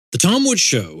The Tom Woods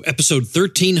Show, episode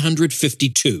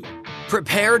 1352.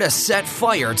 Prepare to set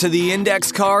fire to the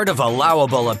index card of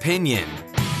allowable opinion.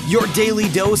 Your daily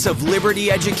dose of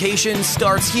liberty education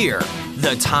starts here.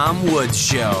 The Tom Woods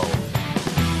Show.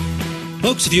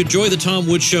 Folks, if you enjoy The Tom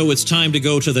Woods Show, it's time to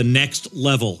go to the next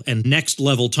level. And next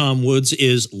level Tom Woods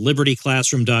is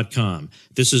libertyclassroom.com.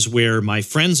 This is where my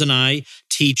friends and I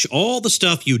teach all the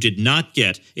stuff you did not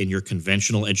get in your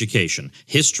conventional education.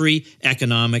 History,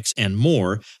 economics, and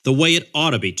more, the way it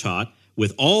ought to be taught,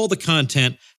 with all the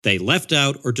content they left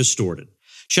out or distorted.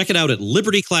 Check it out at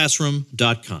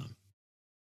libertyclassroom.com.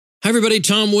 Hi, everybody.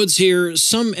 Tom Woods here.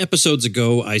 Some episodes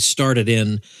ago, I started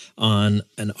in on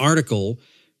an article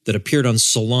that appeared on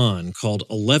Salon called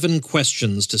 11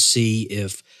 Questions to See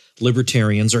If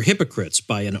Libertarians Are Hypocrites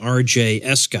by an R.J.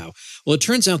 Eskow. Well, it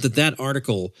turns out that that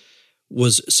article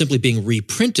was simply being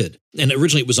reprinted. And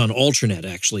originally it was on AlterNet,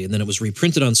 actually, and then it was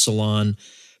reprinted on Salon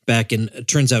back in, it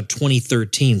turns out,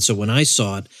 2013. So when I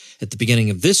saw it at the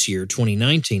beginning of this year,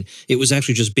 2019, it was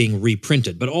actually just being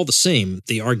reprinted. But all the same,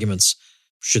 the arguments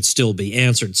should still be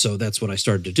answered. So that's what I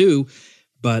started to do.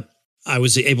 But I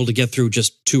was able to get through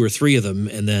just 2 or 3 of them,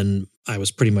 and then I was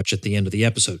pretty much at the end of the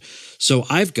episode. So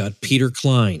I've got Peter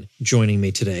Klein joining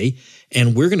me today,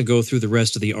 and we're going to go through the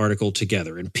rest of the article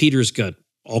together. And Peter's got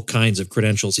all kinds of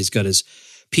credentials. He's got his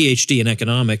PhD in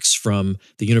economics from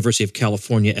the University of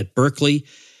California at Berkeley.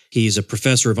 He's a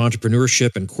professor of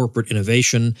entrepreneurship and corporate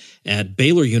innovation at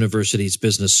Baylor University's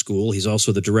Business School. He's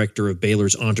also the director of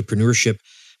Baylor's entrepreneurship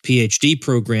PhD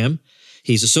program.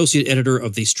 He's associate editor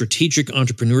of the Strategic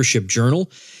Entrepreneurship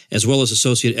Journal, as well as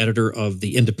associate editor of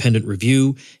the Independent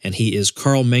Review, and he is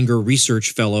Carl Menger Research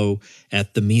Fellow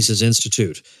at the Mises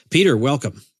Institute. Peter,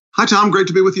 welcome. Hi, Tom. Great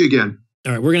to be with you again.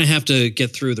 All right, we're going to have to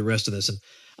get through the rest of this, and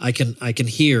I can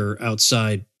hear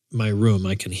outside my room.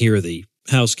 I can hear the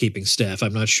housekeeping staff.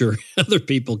 I'm not sure other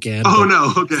people can. Oh,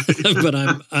 no. Okay. But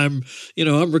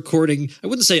I'm recording. I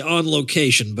wouldn't say on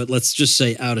location, but let's just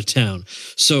say out of town.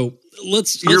 So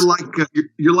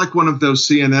you're like one of those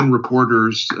CNN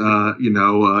reporters,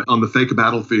 on the fake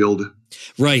battlefield.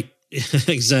 Right.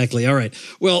 Exactly. All right.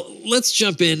 Well, let's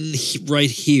jump in right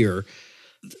here.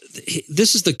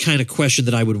 This is the kind of question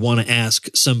that I would want to ask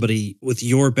somebody with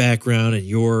your background and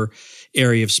your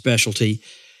area of specialty.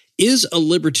 Is a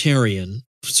libertarian,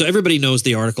 so everybody knows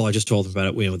the article, I just told them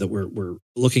about it, that we're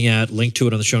looking at, linked to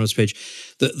it on the show notes page.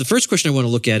 The first question I want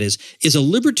to look at is a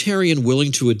libertarian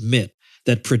willing to admit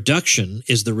that production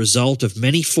is the result of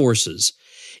many forces,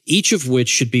 each of which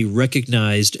should be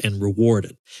recognized and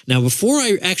rewarded? Now, before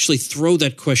I actually throw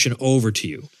that question over to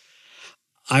you,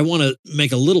 I want to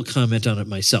make a little comment on it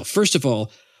myself. First of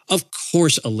all, of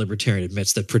course a libertarian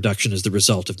admits that production is the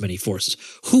result of many forces.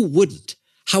 Who wouldn't?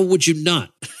 How would you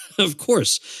not? Of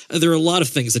course, there are a lot of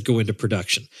things that go into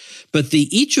production, but the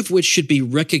each of which should be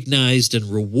recognized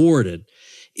and rewarded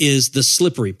is the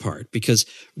slippery part, because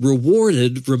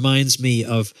rewarded reminds me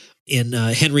of in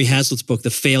Henry Hazlitt's book, The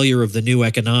Failure of the New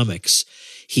Economics.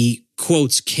 He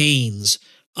quotes Keynes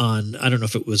on, I don't know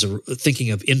if it was thinking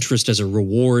of interest as a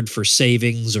reward for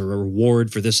savings or a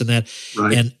reward for this and that.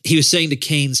 Right. And he was saying to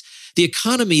Keynes, the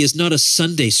economy is not a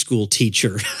Sunday school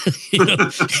teacher,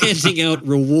 handing out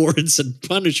rewards and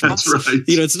punishments. That's right.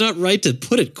 It's not right to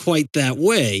put it quite that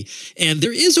way. And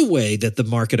there is a way that the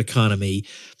market economy,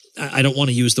 I don't want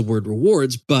to use the word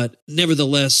rewards, but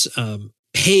nevertheless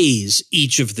pays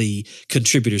each of the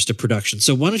contributors to production.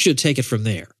 So why don't you take it from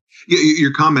there? Yeah,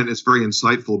 your comment is very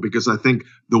insightful, because I think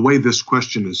the way this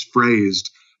question is phrased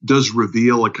does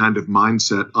reveal a kind of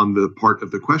mindset on the part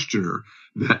of the questioner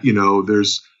that,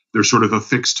 there's sort of a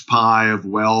fixed pie of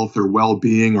wealth or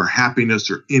well-being or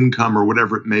happiness or income or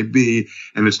whatever it may be,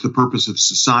 and it's the purpose of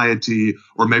society,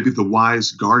 or maybe the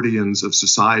wise guardians of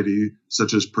society,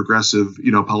 such as progressive,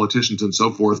 politicians and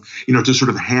so forth, to sort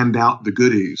of hand out the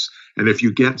goodies. And if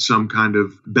you get some kind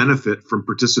of benefit from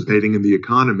participating in the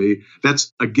economy,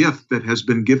 that's a gift that has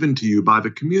been given to you by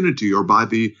the community or by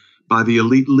the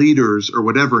elite leaders or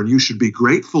whatever, and you should be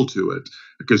grateful to it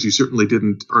because you certainly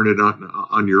didn't earn it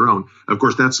on your own. Of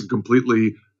course, that's a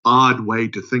completely odd way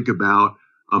to think about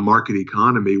a market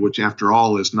economy, which after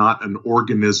all is not an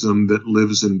organism that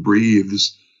lives and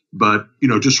breathes, but,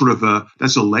 just sort of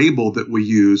that's a label that we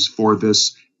use for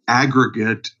this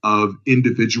aggregate of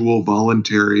individual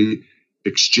voluntary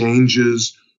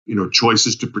exchanges,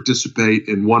 choices to participate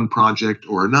in one project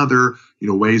or another,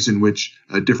 ways in which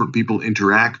different people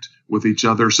interact with each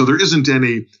other. So there isn't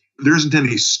any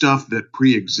stuff that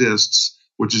pre-exists,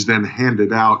 which is then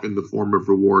handed out in the form of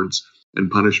rewards and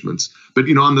punishments. But,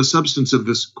 on the substance of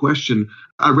this question,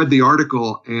 I read the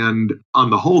article, and on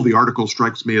the whole, the article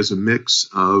strikes me as a mix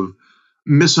of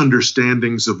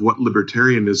misunderstandings of what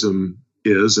libertarianism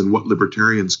is and what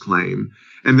libertarians claim,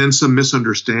 and then some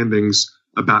misunderstandings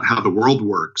about how the world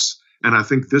works. And I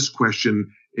think this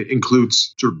question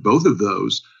includes sort of both of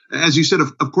those. As you said,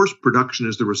 of course, production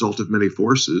is the result of many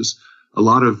forces. A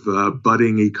lot of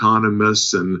budding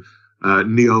economists and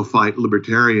neophyte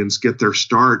libertarians get their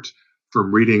start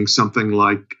from reading something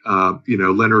like,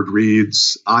 Leonard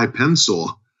Read's I,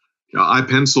 Pencil. I,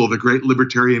 Pencil, the great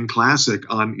libertarian classic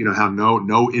on, how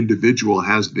no individual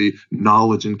has the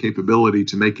knowledge and capability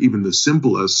to make even the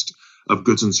simplest of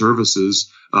goods and services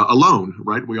alone,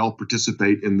 right? We all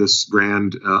participate in this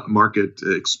grand market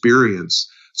experience.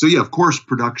 So, yeah, of course,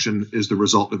 production is the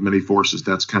result of many forces.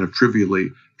 That's kind of trivially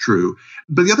true.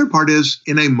 But the other part is,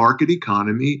 in a market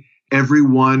economy,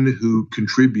 everyone who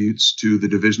contributes to the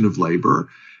division of labor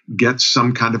gets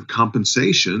some kind of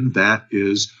compensation that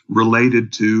is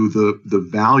related to the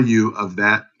value of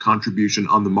that contribution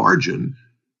on the margin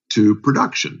to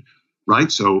production,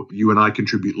 right? So you and I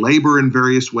contribute labor in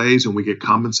various ways, and we get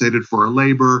compensated for our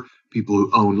labor. People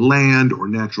who own land or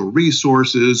natural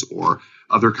resources or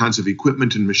other kinds of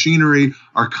equipment and machinery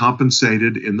are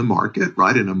compensated in the market,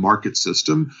 right, in a market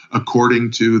system,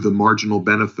 according to the marginal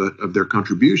benefit of their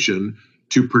contribution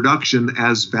to production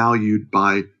as valued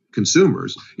by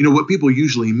consumers. What people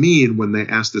usually mean when they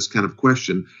ask this kind of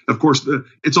question, of course,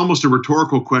 it's almost a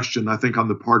rhetorical question, I think, on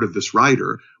the part of this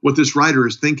writer. What this writer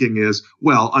is thinking is,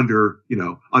 well, under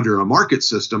a market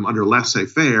system, under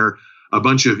laissez-faire, a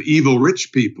bunch of evil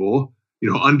rich people,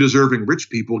 undeserving rich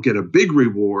people get a big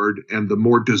reward, and the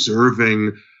more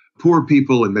deserving poor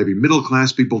people and maybe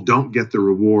middle-class people don't get the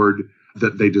reward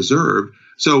that they deserve.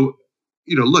 So,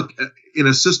 look, in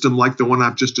a system like the one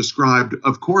I've just described,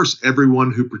 of course,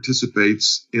 everyone who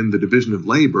participates in the division of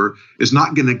labor is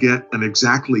not going to get an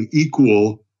exactly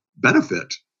equal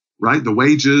benefit, right? The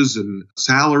wages and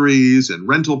salaries and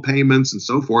rental payments and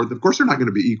so forth, of course, they're not going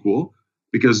to be equal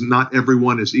because not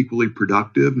everyone is equally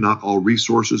productive. Not all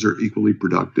resources are equally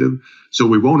productive. So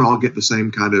we won't all get the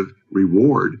same kind of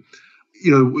reward.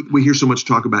 We hear so much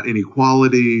talk about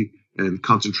inequality and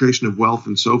concentration of wealth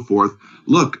and so forth.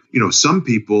 Look, some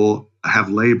people have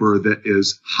labor that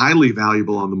is highly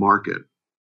valuable on the market.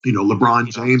 LeBron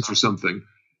James or something.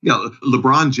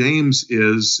 LeBron James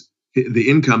is the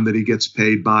income that he gets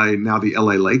paid by now the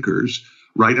LA Lakers,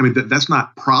 right? I mean, that's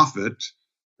not profit.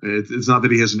 It's not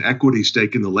that he has an equity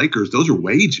stake in the Lakers. Those are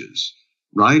wages,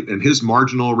 right? And his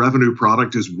marginal revenue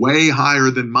product is way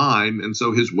higher than mine. And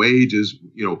so his wage is,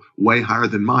 way higher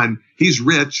than mine. He's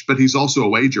rich, but he's also a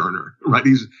wage earner, right?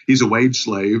 He's a wage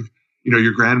slave.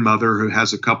 Your grandmother who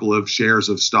has a couple of shares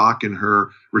of stock in her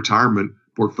retirement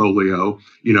portfolio,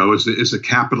 is a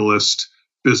capitalist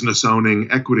business owning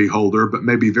equity holder, but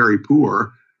maybe very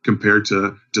poor compared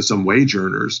to some wage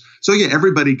earners. So yeah,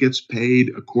 everybody gets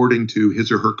paid according to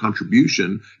his or her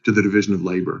contribution to the division of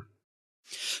labor.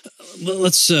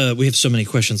 Let's we have so many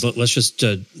questions. Let's just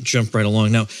jump right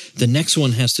along. Now, the next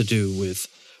one has to do with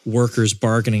workers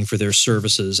bargaining for their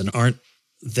services, and aren't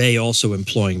they also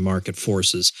employing market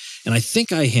forces? And I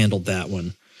think I handled that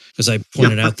one because I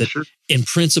pointed out that in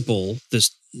principle, there's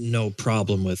no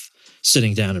problem with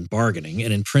sitting down and bargaining.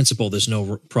 And in principle, there's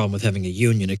no problem with having a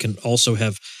union. It can also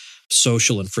have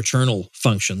social and fraternal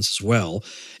functions as well.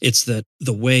 It's that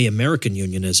the way American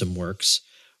unionism works,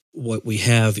 what we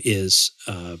have is,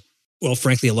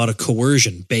 frankly, a lot of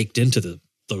coercion baked into the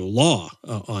law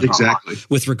on exactly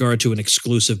with regard to an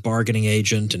exclusive bargaining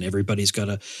agent, and everybody's got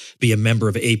to be a member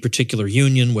of a particular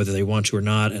union, whether they want to or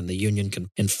not, and the union can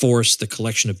enforce the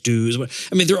collection of dues.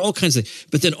 I mean, there are all kinds of things.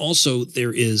 But then also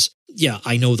there is,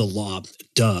 I know the law,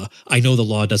 I know the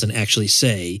law doesn't actually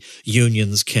say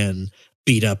unions can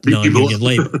beat up non-union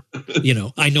labor.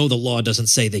 I know the law doesn't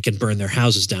say they can burn their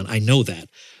houses down. I know that.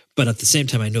 But at the same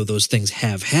time, I know those things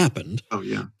have happened. Oh,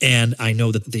 yeah. And I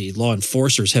know that the law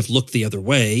enforcers have looked the other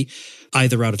way,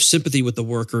 either out of sympathy with the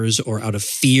workers or out of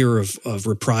fear of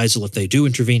reprisal if they do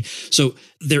intervene. So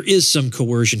there is some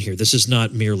coercion here. This is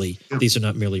not merely, these are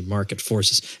not merely market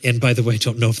forces. And by the way, I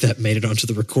don't know if that made it onto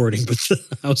the recording, but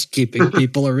the housekeeping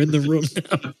people are in the room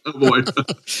now. Oh, boy.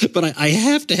 But I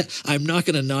have to, I'm not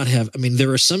going to not have,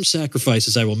 there are some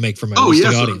sacrifices I will make for my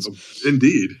listening audience.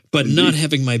 Indeed. But not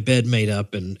having my bed made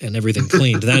up and everything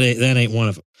cleaned, that ain't one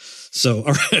of them. So,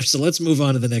 all right. So let's move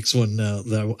on to the next one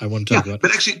that I want to talk about.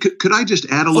 But actually, could I just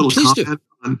add a little comment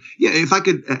on? If I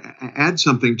could add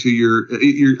something to your,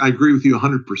 I agree with you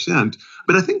 100%.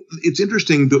 But I think it's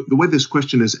interesting the way this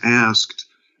question is asked.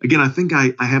 Again, I think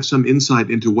I have some insight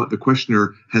into what the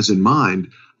questioner has in mind.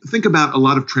 Think about a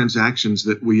lot of transactions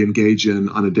that we engage in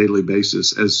on a daily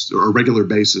basis or a regular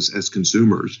basis as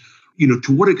consumers,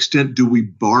 To what extent do we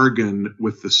bargain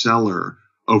with the seller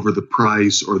over the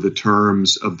price or the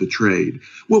terms of the trade?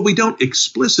 Well, we don't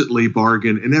explicitly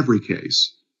bargain in every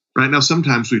case. Right now,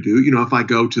 sometimes we do. If I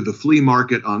go to the flea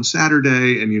market on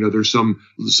Saturday and, there's some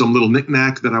little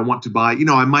knickknack that I want to buy,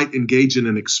 I might engage in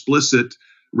an explicit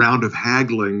round of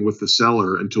haggling with the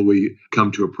seller until we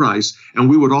come to a price. And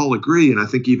we would all agree, and I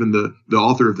think even the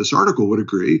author of this article would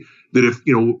agree, that if,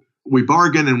 we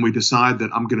bargain and we decide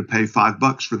that I'm going to pay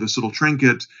 $5 for this little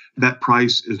trinket, that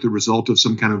price is the result of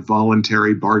some kind of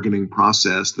voluntary bargaining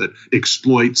process that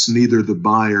exploits neither the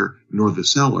buyer nor the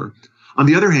seller. On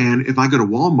the other hand, if I go to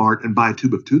Walmart and buy a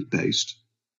tube of toothpaste,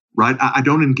 right, I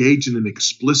don't engage in an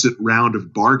explicit round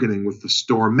of bargaining with the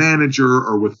store manager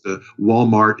or with the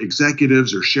Walmart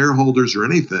executives or shareholders or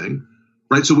anything,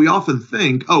 right? So we often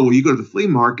think, oh, well, you go to the flea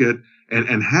market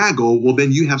and haggle, well,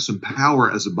 then you have some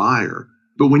power as a buyer.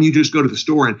 But when you just go to the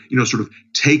store and, sort of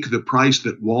take the price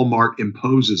that Walmart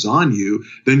imposes on you,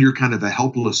 then you're kind of a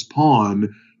helpless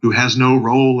pawn who has no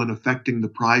role in affecting the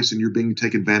price and you're being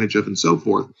taken advantage of and so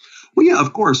forth. Well, yeah,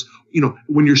 of course,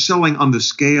 when you're selling on the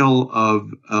scale of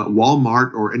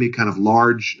Walmart or any kind of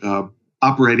large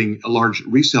operating a large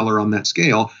reseller on that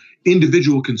scale,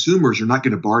 individual consumers are not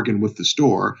going to bargain with the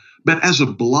store. But as a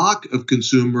block of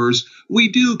consumers, we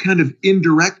do kind of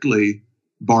indirectly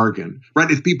bargain, right?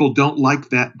 If people don't like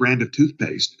that brand of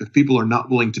toothpaste, if people are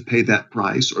not willing to pay that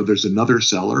price, or there's another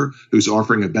seller who's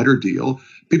offering a better deal,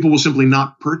 people will simply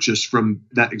not purchase from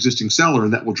that existing seller,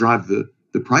 and that will drive the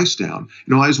price down.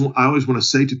 I always want to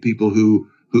say to people who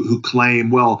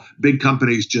claim, well, big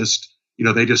companies just,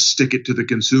 they just stick it to the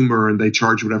consumer and they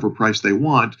charge whatever price they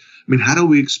want. I mean, how do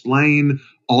we explain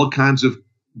all kinds of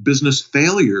business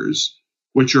failures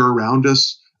which are around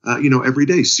us, every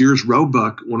day? Sears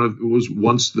Roebuck, was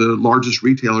once the largest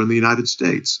retailer in the United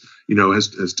States,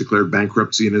 has declared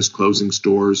bankruptcy and is closing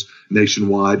stores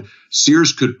nationwide.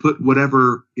 Sears could put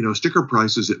whatever, sticker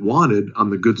prices it wanted on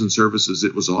the goods and services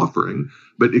it was offering,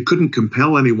 but it couldn't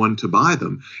compel anyone to buy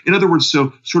them. In other words,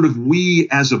 so sort of we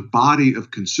as a body of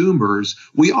consumers,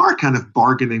 we are kind of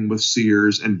bargaining with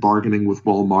Sears and bargaining with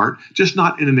Walmart, just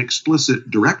not in an explicit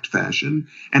direct fashion.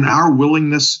 And our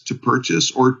willingness to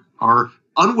purchase or our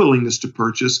unwillingness to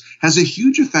purchase has a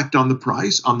huge effect on the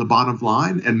price, on the bottom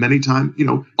line, and many times,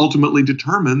 ultimately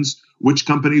determines which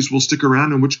companies will stick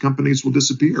around and which companies will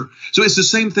disappear. So it's the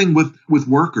same thing with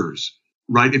workers,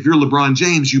 right? If you're LeBron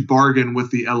James, you bargain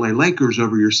with the LA Lakers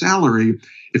over your salary.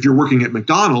 If you're working at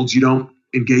McDonald's, you don't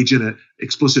engage in an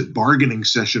explicit bargaining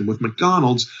session with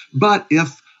McDonald's. But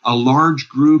if a large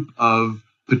group of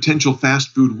potential fast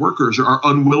food workers are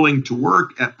unwilling to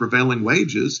work at prevailing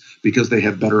wages because they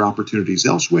have better opportunities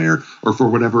elsewhere or for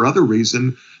whatever other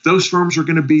reason, those firms are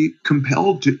going to be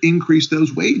compelled to increase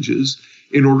those wages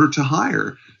in order to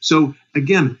hire. So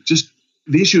again, just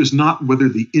the issue is not whether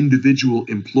the individual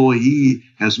employee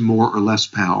has more or less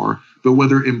power, but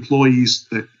whether employees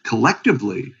that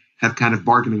collectively have kind of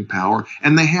bargaining power,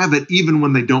 and they have it even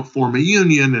when they don't form a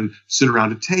union and sit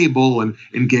around a table and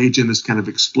engage in this kind of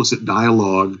explicit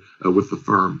dialogue with the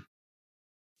firm.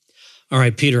 All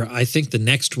right, Peter, I think the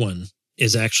next one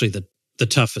is actually the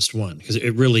toughest one because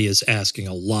it really is asking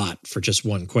a lot for just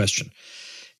one question.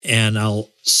 And I'll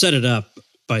set it up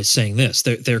by saying this.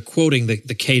 They're quoting the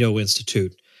Cato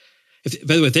Institute.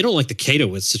 By the way, if they don't like the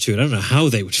Cato Institute, I don't know how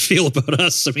they would feel about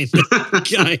us. I mean,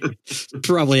 the guy would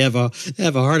probably have a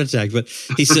heart attack. But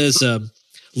he says,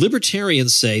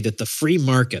 libertarians say that the free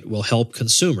market will help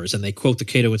consumers. And they quote the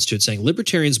Cato Institute saying,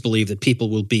 libertarians believe that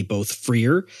people will be both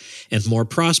freer and more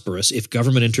prosperous if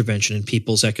government intervention in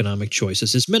people's economic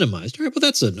choices is minimized. All right, well,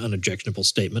 that's an unobjectionable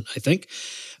statement, I think.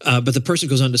 But the person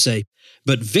goes on to say,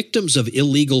 but victims of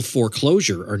illegal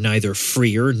foreclosure are neither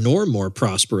freer nor more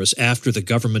prosperous after the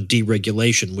government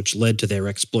deregulation, which led to their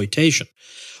exploitation.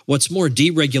 What's more,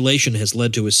 deregulation has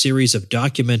led to a series of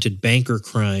documented banker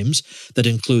crimes that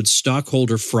include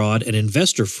stockholder fraud and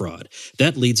investor fraud.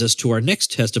 That leads us to our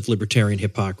next test of libertarian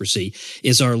hypocrisy.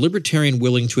 Is our libertarian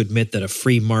willing to admit that a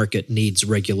free market needs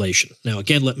regulation? Now,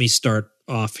 again, let me start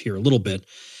off here a little bit.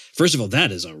 First of all,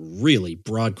 that is a really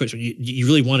broad question. You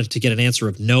really wanted to get an answer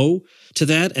of no to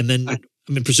that? And then,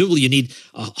 presumably you need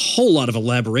a whole lot of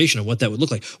elaboration on what that would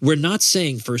look like. We're not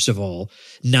saying, first of all,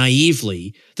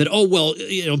 naively that, oh, well,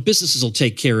 businesses will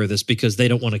take care of this because they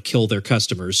don't want to kill their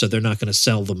customers, so they're not going to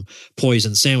sell them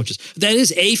poison sandwiches. That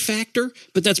is a factor,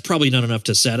 but that's probably not enough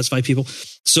to satisfy people.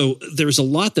 So there's a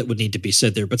lot that would need to be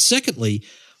said there. But secondly,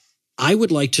 I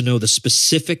would like to know the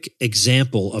specific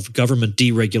example of government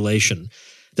deregulation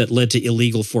that led to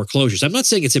illegal foreclosures. I'm not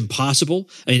saying it's impossible.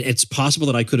 I mean, it's possible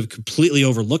that I could have completely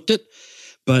overlooked it,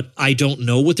 but I don't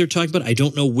know what they're talking about. I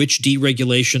don't know which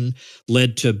deregulation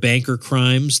led to banker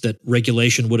crimes that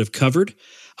regulation would have covered.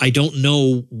 I don't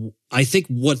know. I think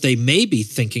what they may be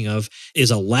thinking of is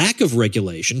a lack of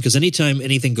regulation, because anytime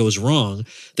anything goes wrong,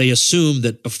 they assume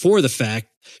that before the fact,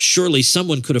 surely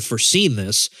someone could have foreseen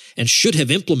this and should have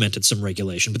implemented some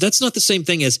regulation. But that's not the same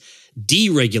thing as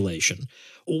deregulation.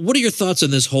 What are your thoughts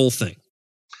on this whole thing?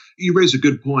 You raise a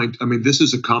good point. I mean, this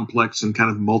is a complex and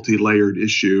kind of multi-layered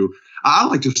issue. I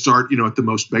like to start, at the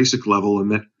most basic level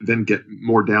and then get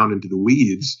more down into the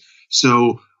weeds.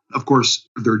 So, of course,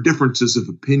 there are differences of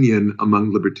opinion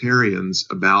among libertarians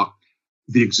about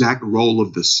the exact role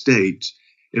of the state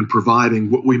in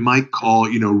providing what we might call,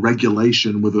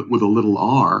 regulation with a little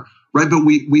r, right? But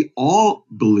we all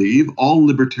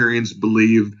libertarians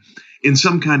believe in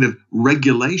some kind of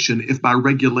regulation, if by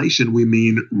regulation we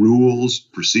mean rules,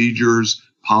 procedures,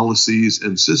 policies,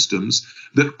 and systems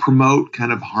that promote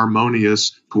kind of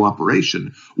harmonious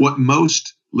cooperation. What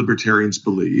most libertarians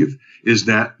believe is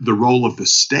that the role of the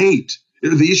state,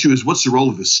 the issue is what's the role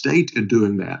of the state in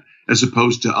doing that, as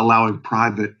opposed to allowing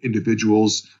private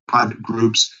individuals, private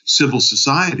groups, civil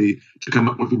society to come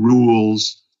up with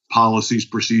rules, policies,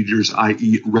 procedures,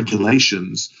 i.e.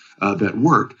 regulations that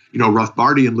work.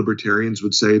 Rothbardian libertarians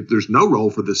would say there's no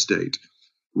role for the state,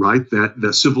 right?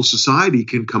 That civil society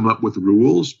can come up with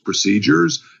rules,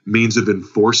 procedures, means of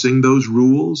enforcing those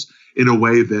rules in a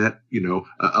way that,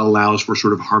 allows for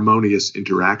sort of harmonious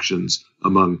interactions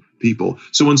among people.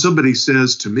 So when somebody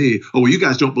says to me, oh, well, you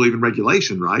guys don't believe in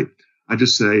regulation, right? I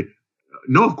just say,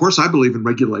 no, of course I believe in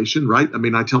regulation, right? I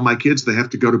mean, I tell my kids they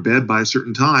have to go to bed by a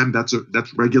certain time. That's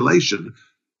regulation,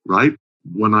 right?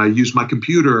 When I use my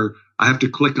computer, I have to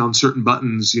click on certain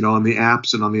buttons, on the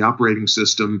apps and on the operating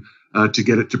system to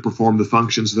get it to perform the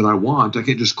functions that I want. I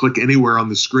can't just click anywhere on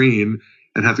the screen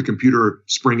and have the computer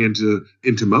spring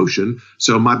into motion.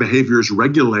 So my behavior is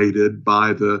regulated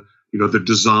by the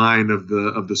design of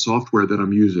the software that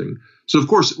I'm using. So of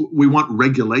course we want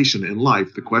regulation in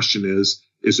life. The question is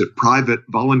it private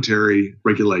voluntary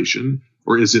regulation,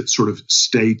 or is it sort of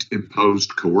state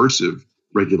imposed coercive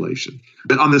regulation?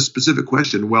 But on this specific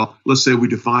question, well, let's say we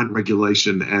define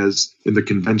regulation as in the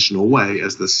conventional way,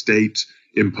 as the state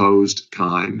imposed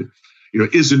kind.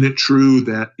 Isn't it true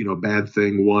that, bad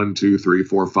thing 1, 2, 3,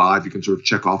 4, 5, you can sort of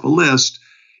check off a list.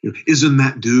 Isn't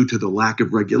that due to the lack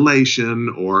of regulation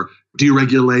or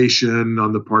deregulation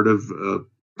on the part of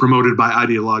promoted by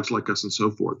ideologues like us and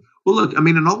so forth? Well, look, I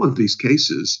mean, in all of these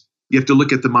cases, you have to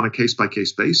look at them on a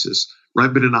case-by-case basis,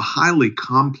 right? But in a highly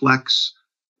complex,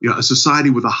 a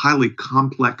society with a highly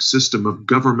complex system of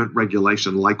government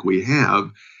regulation like we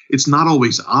have, it's not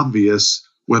always obvious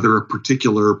whether a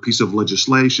particular piece of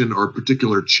legislation or a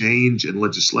particular change in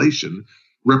legislation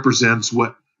represents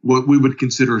what we would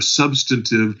consider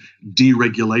substantive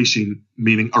deregulation,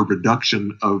 meaning a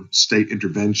reduction of state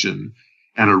intervention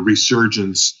and a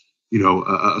resurgence,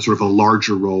 a sort of a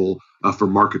larger role for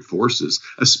market forces,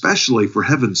 especially, for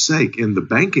heaven's sake, in the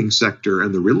banking sector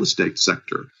and the real estate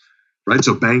sector, right?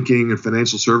 So banking and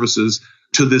financial services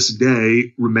to this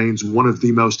day remains one of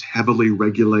the most heavily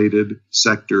regulated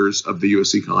sectors of the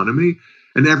U.S. economy.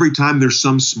 And every time there's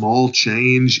some small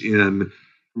change in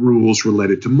rules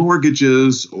related to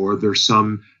mortgages, or there's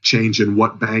some change in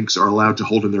what banks are allowed to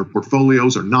hold in their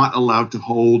portfolios or not allowed to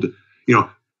hold,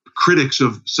 critics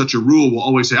of such a rule will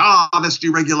always say, that's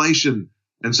deregulation.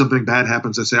 And something bad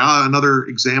happens, they say, another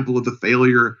example of the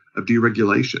failure of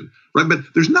deregulation, right? But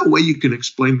there's no way you can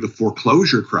explain the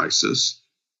foreclosure crisis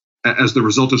as the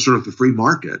result of sort of the free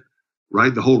market,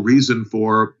 right? The whole reason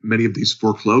for many of these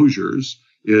foreclosures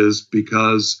is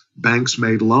because banks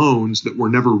made loans that were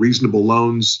never reasonable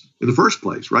loans in the first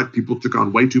place, right? People took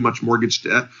on way too much mortgage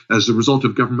debt as a result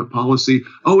of government policy.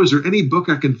 Oh, is there any book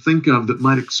I can think of that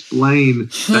might explain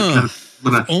that kind of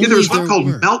phenomenon? There was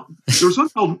one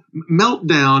called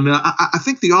Meltdown. I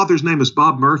think the author's name is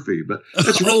Bob Murphy, but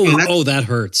that's really that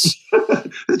hurts.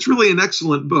 It's really an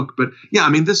excellent book. But yeah, I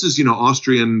mean, this is,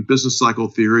 Austrian business cycle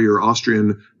theory or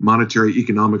Austrian monetary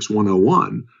economics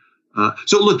 101.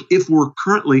 So look, if we're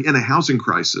currently in a housing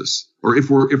crisis, or if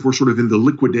we're sort of in the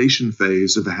liquidation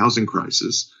phase of a housing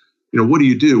crisis, what do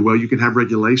you do? Well, you can have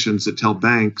regulations that tell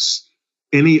banks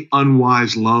any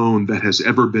unwise loan that has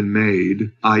ever been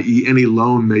made, i.e. any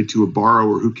loan made to a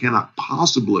borrower who cannot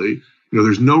possibly,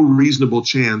 there's no reasonable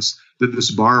chance that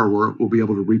this borrower will be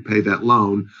able to repay that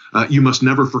loan. You must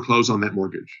never foreclose on that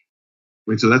mortgage.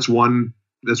 I mean, so that's one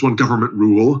government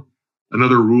rule.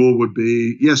 Another rule would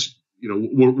be, yes,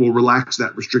 we'll relax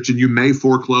that restriction. You may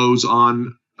foreclose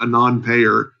on a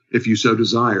non-payer if you so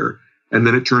desire. And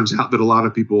then it turns out that a lot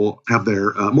of people have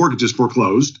their mortgages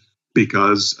foreclosed,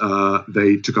 because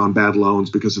they took on bad loans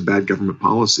because of bad government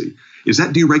policy. Is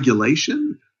that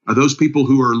deregulation? Are those people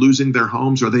who are losing their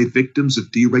homes, are they victims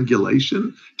of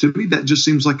deregulation? To me, that just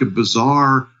seems like a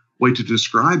bizarre way to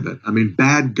describe it. I mean,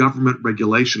 bad government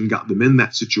regulation got them in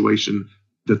that situation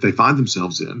that they find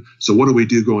themselves in. So what do we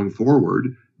do going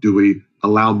forward? Do we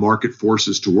allow market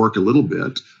forces to work a little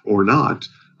bit or not?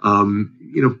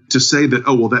 To say that,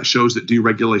 oh, well, that shows that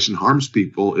deregulation harms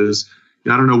people is,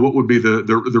 I don't know what would be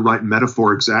the right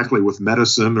metaphor exactly with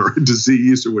medicine or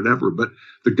disease or whatever, but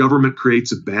the government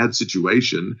creates a bad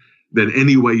situation. Then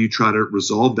any way you try to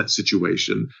resolve that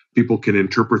situation, people can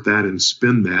interpret that and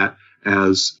spin that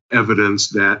as evidence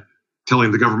that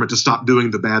telling the government to stop doing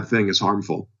the bad thing is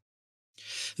harmful.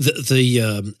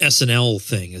 The SNL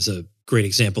thing is a great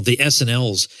example. The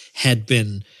SNLs had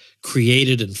been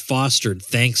created and fostered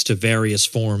thanks to various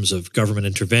forms of government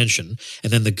intervention,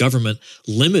 and then the government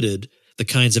limited the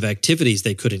kinds of activities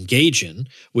they could engage in,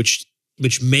 which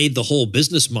made the whole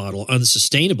business model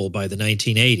unsustainable by the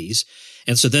 1980s.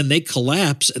 And so then they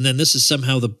collapse, and then this is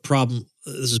somehow the problem.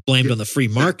 This is blamed on the free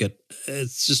market.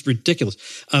 It's just ridiculous.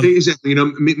 Exactly.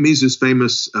 Mises'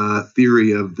 famous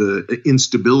theory of the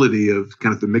instability of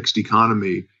kind of the mixed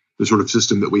economy, the sort of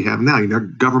system that we have now.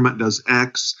 Government does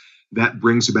X, that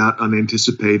brings about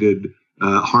unanticipated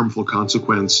harmful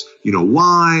consequence,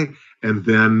 Y. And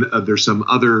then there's some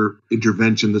other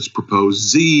intervention that's proposed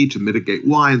Z to mitigate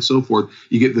Y and so forth.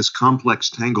 You get this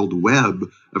complex, tangled web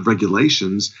of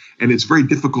regulations, and it's very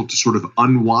difficult to sort of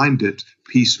unwind it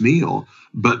piecemeal.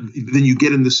 But then you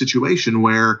get in this situation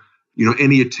where,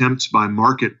 any attempts by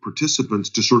market participants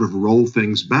to sort of roll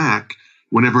things back,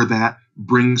 whenever that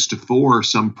brings to fore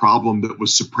some problem that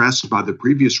was suppressed by the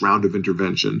previous round of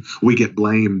intervention, we get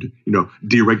blamed,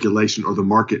 deregulation, or the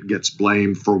market gets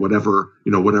blamed for whatever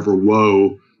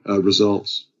woe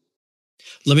results.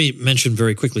 Let me mention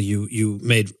very quickly, you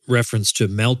made reference to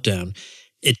Meltdown.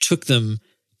 It took them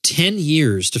 10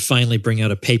 years to finally bring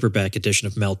out a paperback edition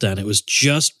of Meltdown. It was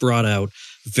just brought out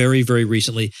very, very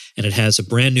recently, and it has a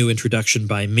brand new introduction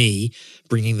by me,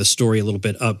 bringing the story a little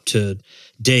bit up to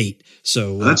date.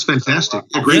 So that's fantastic.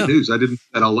 Great news. I didn't,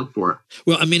 and I'll look for it.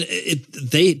 Well, I mean,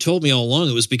 they told me all along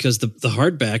it was because the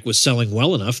hardback was selling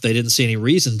well enough. They didn't see any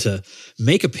reason to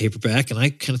make a paperback. And I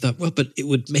kind of thought, well, but it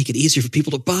would make it easier for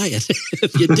people to buy it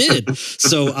if you did.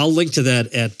 So I'll link to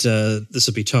that at, this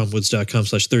will be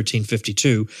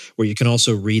tomwoods.com/1352, where you can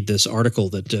also read this article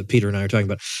that Peter and I are talking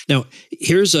about. Now,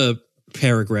 here's a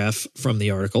paragraph from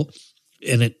the article,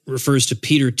 and it refers to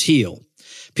Peter Thiel.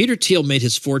 Peter Thiel made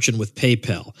his fortune with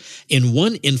PayPal. In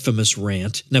one infamous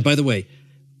rant, now, by the way,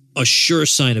 a sure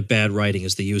sign of bad writing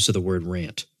is the use of the word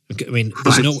rant. Okay, I mean,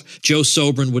 there's no Joe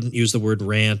Sobran wouldn't use the word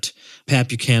rant. Pat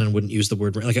Buchanan wouldn't use the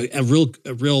word rant. Like a real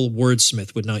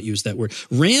wordsmith would not use that word.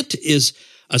 Rant is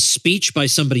a speech by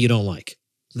somebody you don't like.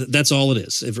 That's all it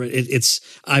is.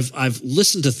 I've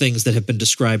listened to things that have been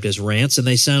described as rants, and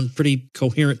they sound pretty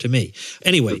coherent to me.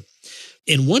 Anyway,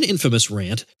 in one infamous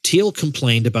rant, Thiel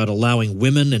complained about allowing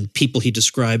women and people he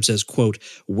describes as, quote,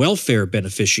 welfare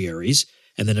beneficiaries,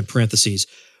 and then in parentheses,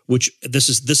 which this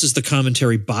is the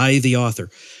commentary by the author,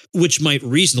 which might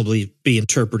reasonably be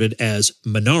interpreted as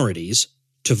minorities,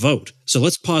 to vote. So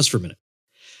let's pause for a minute.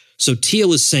 So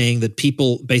Thiel is saying that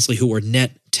people basically who are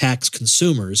net tax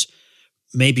consumers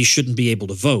maybe shouldn't be able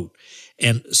to vote.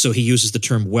 And so he uses the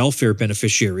term welfare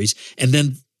beneficiaries. And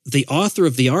then the author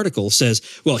of the article says,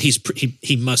 well,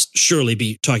 he must surely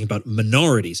be talking about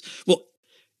minorities. Well,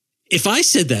 if I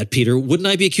said that, Peter, wouldn't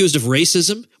I be accused of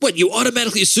racism? What, you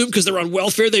automatically assume because they're on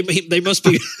welfare, they must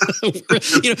be,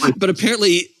 but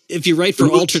apparently if you write for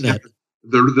AlterNet.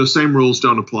 The same rules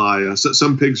don't apply.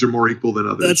 Some pigs are more equal than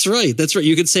others. That's right.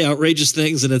 You could say outrageous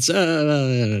things and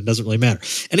it doesn't really matter.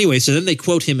 Anyway, so then they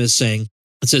quote him as saying,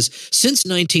 it says, since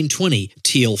 1920,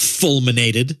 Thiel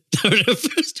fulminated.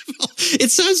 First of all, it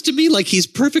sounds to me like he's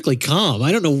perfectly calm.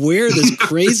 I don't know where this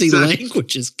crazy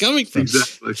language is coming from.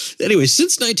 Exactly. Anyway,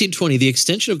 since 1920, the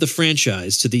extension of the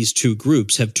franchise to these two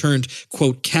groups have turned,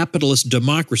 quote, capitalist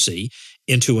democracy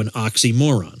into an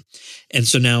oxymoron. And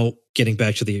so now, getting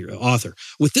back to the author,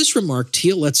 with this remark,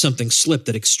 Thiel let something slip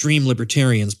that extreme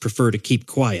libertarians prefer to keep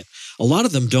quiet. A lot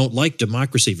of them don't like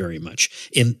democracy very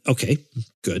much. Okay,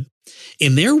 good.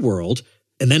 In their world,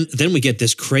 and then we get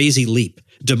this crazy leap.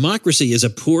 Democracy is a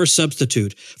poor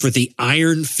substitute for the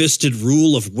iron-fisted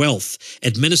rule of wealth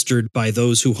administered by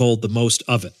those who hold the most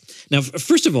of it. Now,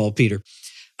 first of all, Peter,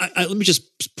 let me just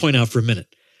point out for a minute.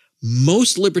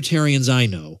 Most libertarians I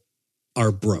know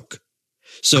are broke.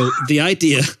 So the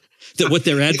idea that what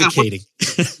they're advocating.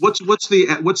 What's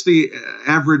the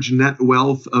average net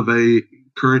wealth of a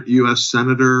current U.S.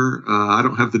 senator. I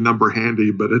don't have the number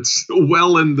handy, but it's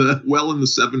well in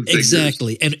the seven figures.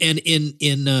 Exactly. And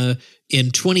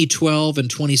in 2012 and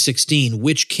 2016,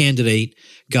 which candidate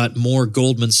got more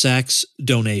Goldman Sachs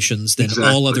donations than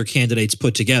all other candidates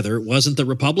put together? It wasn't the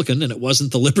Republican and it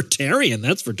wasn't the Libertarian.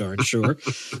 That's for darn sure.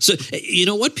 So you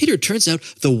know what, Peter? It turns out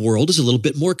the world is a little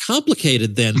bit more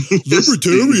complicated than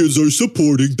libertarians are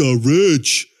supporting the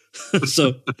rich.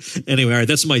 So anyway, all right,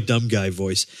 that's my dumb guy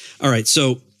voice. All right,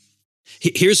 so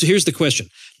here's the question.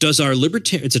 It's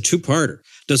a two-parter.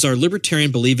 Does our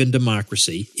libertarian believe in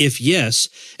democracy? If yes,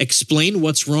 explain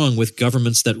what's wrong with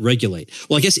governments that regulate.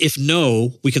 Well, I guess if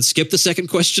no, we can skip the second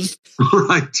question.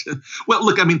 Right. Well,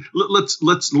 look, I mean,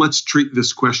 let's treat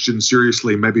this question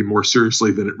seriously, maybe more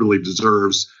seriously than it really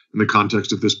deserves in the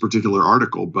context of this particular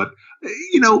article. But,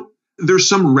 there's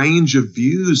some range of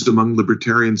views among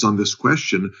libertarians on this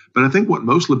question. But I think what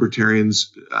most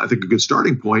libertarians, I think a good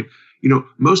starting point,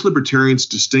 most libertarians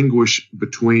distinguish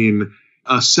between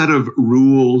a set of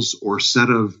rules or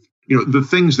set of, the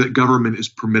things that government is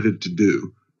permitted to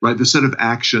do, right? The set of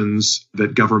actions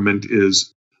that government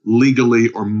is legally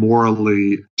or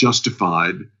morally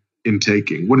justified in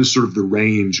taking. What is sort of the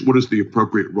range? What is the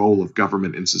appropriate role of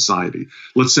government in society?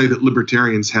 Let's say that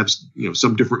libertarians have,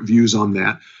 some different views on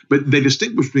that, but they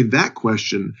distinguish between that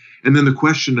question and then the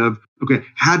question of, okay,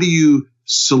 how do you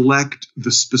select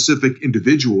the specific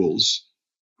individuals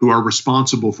who are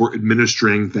responsible for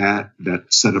administering that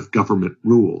set of government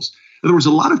rules? In other words,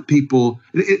 a lot of people,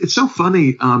 it's so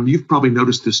funny, you've probably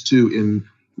noticed this too in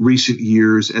recent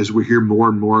years as we hear more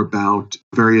and more about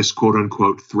various quote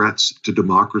unquote threats to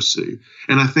democracy.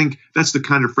 And I think that's the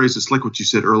kind of phrase, it's like what you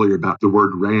said earlier about the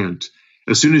word rant.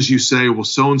 As soon as you say, well,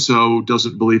 so-and-so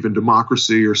doesn't believe in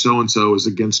democracy or so-and-so is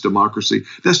against democracy,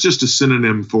 that's just a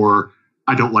synonym for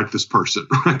I don't like this person,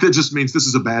 right? That just means this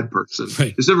is a bad person.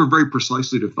 Right. It's never very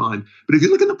precisely defined. But if you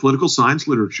look in the political science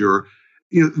literature,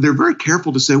 they're very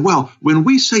careful to say, well, when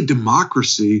we say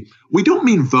democracy, we don't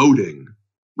mean voting,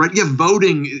 right? Yeah,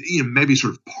 voting, maybe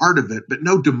sort of part of it, but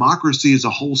no, democracy is a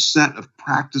whole set of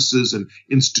practices and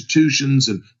institutions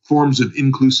and forms of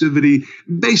inclusivity.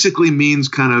 Basically means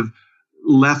kind of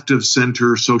left of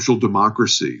center social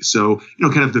democracy. So,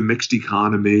 kind of the mixed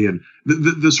economy and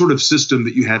the sort of system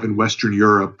that you have in Western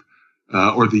Europe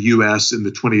or the U.S. in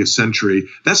the 20th century.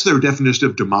 That's their definition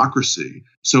of democracy.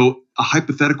 So a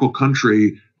hypothetical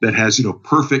country that has,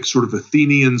 perfect sort of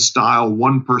Athenian style,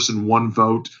 one person, one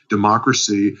vote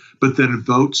democracy, but then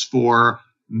votes for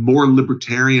more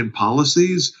libertarian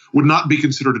policies would not be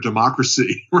considered a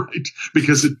democracy, right?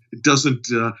 Because it doesn't,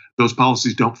 those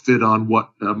policies don't fit on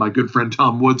what my good friend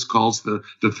Tom Woods calls the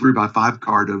 3x5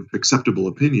 card of acceptable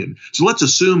opinion. So let's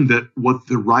assume that what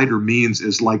the writer means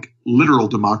is like literal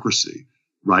democracy,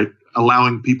 right?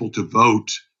 Allowing people to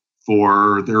vote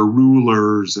for their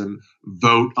rulers and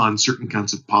vote on certain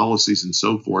kinds of policies and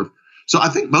so forth. So I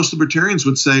think most libertarians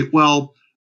would say, well,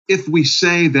 if we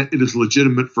say that it is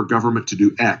legitimate for government to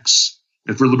do X,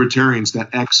 and for libertarians,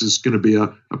 that X is going to be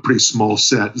a pretty small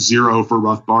set, 0 for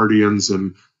Rothbardians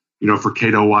and, for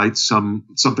Catoites,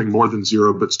 something more than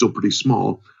 0, but still pretty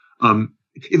small.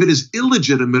 If it is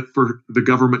illegitimate for the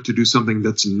government to do something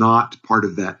that's not part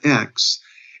of that X,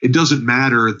 it doesn't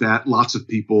matter that lots of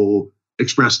people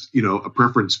expressed, a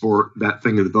preference for that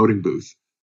thing in the voting booth,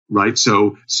 right?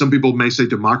 So some people may say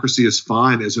democracy is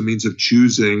fine as a means of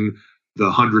choosing the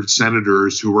 100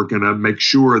 senators who are going to make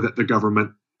sure that the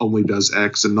government only does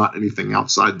X and not anything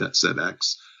outside that said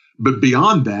X. But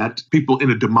beyond that, people in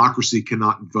a democracy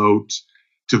cannot vote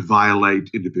to violate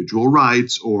individual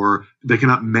rights, or they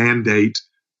cannot mandate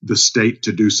the state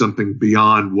to do something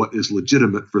beyond what is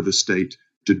legitimate for the state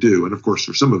to do. And of course,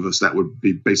 for some of us, that would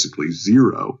be basically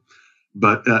 0.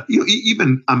 But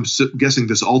even I'm guessing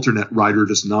this AlterNet writer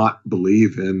does not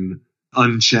believe in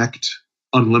unchecked,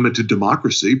 unlimited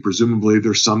democracy. Presumably,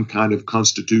 there's some kind of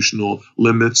constitutional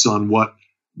limits on what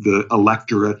the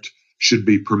electorate should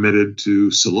be permitted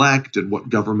to select and what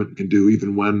government can do,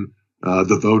 even when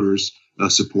the voters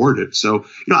support it. So,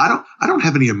 I don't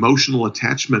have any emotional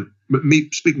attachment. Me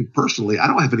speaking personally, I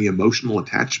don't have any emotional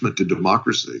attachment to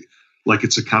democracy. Like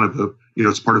it's a kind of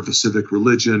it's part of the civic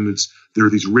religion. There are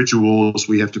these rituals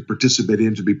we have to participate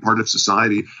in to be part of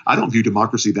society. I don't view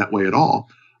democracy that way at all.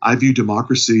 I view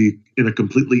democracy in a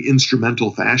completely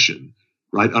instrumental fashion,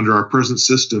 right? Under our present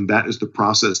system, that is the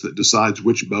process that decides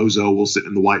which bozo will sit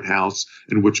in the White House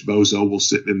and which bozo will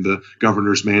sit in the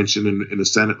governor's mansion and in a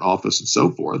Senate office and so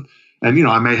forth. And,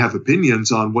 I may have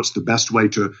opinions on what's the best way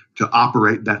to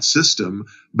operate that system,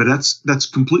 but that's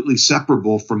completely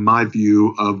separable from my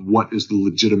view of what is the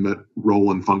legitimate role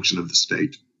and function of the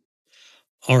state.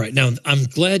 All right. Now, I'm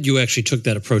glad you actually took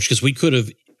that approach, because we could have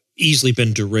easily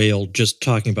been derailed just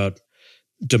talking about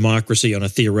democracy on a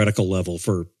theoretical level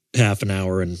for half an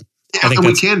hour. And I think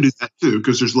we can do that too,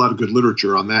 because there's a lot of good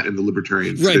literature on that in the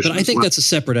libertarian tradition. Right, but I think that's a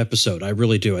separate episode. I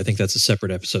really do. I think that's a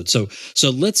separate episode. So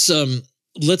let's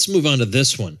move on to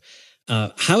this one.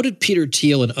 How did Peter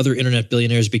Thiel and other internet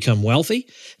billionaires become wealthy?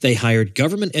 They hired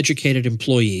government-educated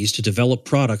employees to develop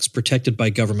products protected by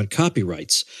government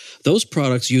copyrights. Those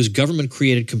products use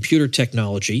government-created computer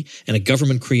technology and a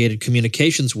government-created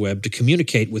communications web to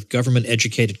communicate with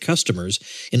government-educated customers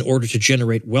in order to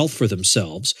generate wealth for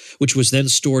themselves, which was then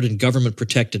stored in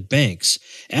government-protected banks,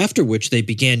 after which they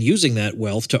began using that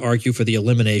wealth to argue for the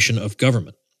elimination of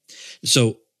government.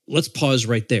 So let's pause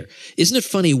right there. Isn't it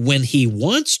funny, when he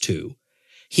wants to,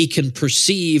 he can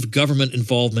perceive government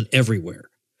involvement everywhere.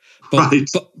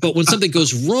 But when something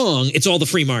goes wrong, it's all the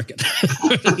free market.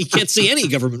 He can't see any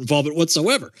government involvement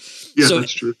whatsoever. Yeah,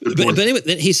 that's true. But anyway,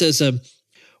 then he says,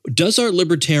 does our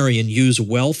libertarian use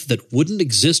wealth that wouldn't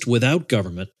exist without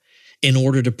government in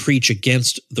order to preach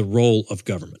against the role of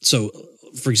government? So,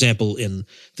 for example, in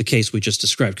the case we just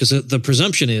described, because the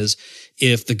presumption is,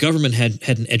 if the government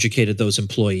hadn't educated those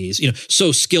employees,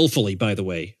 so skillfully, by the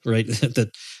way, right,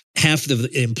 that half the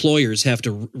employers have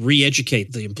to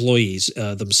re-educate the employees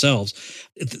themselves.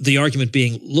 The argument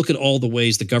being, look at all the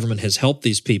ways the government has helped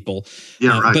these people.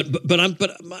 Yeah, right.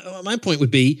 But my point would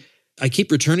be, I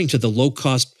keep returning to the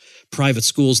low-cost private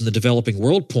schools in the developing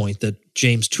world point that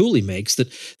James Tooley makes,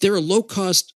 that there are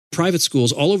low-cost private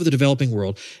schools all over the developing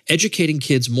world educating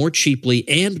kids more cheaply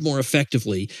and more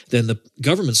effectively than the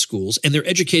government schools, and they're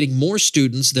educating more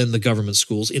students than the government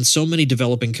schools in so many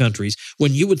developing countries,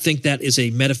 when you would think that is a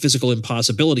metaphysical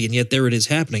impossibility, and yet there it is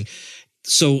happening.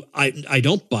 So I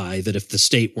don't buy that if the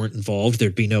state weren't involved,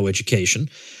 there'd be no education.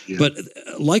 Yeah. But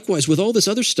likewise with all this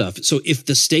other stuff. So if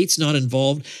the state's not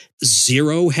involved,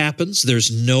 zero happens.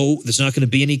 There's not going to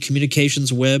be any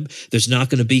communications web. There's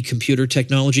not going to be computer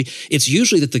technology. It's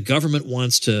usually that the government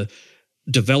wants to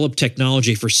develop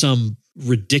technology for some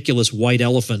ridiculous white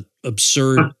elephant,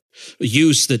 absurd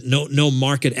use that no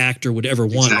market actor would ever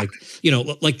want.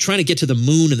 Exactly. Like trying to get to the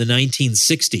moon in the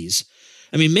 1960s.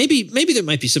 I mean, maybe there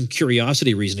might be some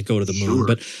curiosity reason to go to the moon,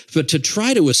 but to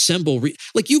try to assemble,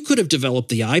 like you could have developed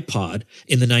the iPod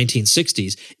in the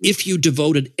 1960s if you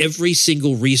devoted every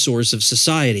single resource of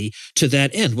society to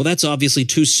that end. Well, that's obviously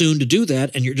too soon to do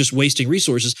that, and you're just wasting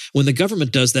resources. When the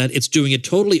government does that, it's doing it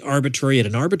totally arbitrary at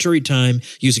an arbitrary time,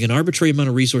 using an arbitrary amount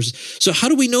of resources. So how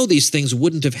do we know these things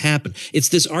wouldn't have happened? It's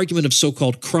this argument of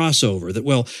so-called crossover that,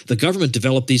 well, the government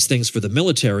developed these things for the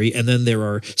military, and then there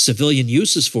are civilian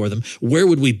uses for them. Where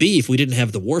would we be if we didn't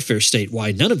have the warfare state?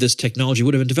 Why none of this technology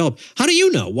would have been developed? How do you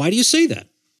know? Why do you say that?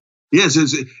 Yes,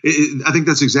 I think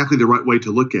that's exactly the right way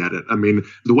to look at it. I mean,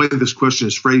 the way this question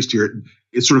is phrased here,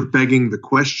 it's sort of begging the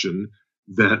question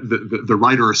that the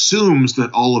writer assumes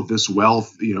that all of this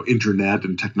wealth, internet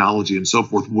and technology and so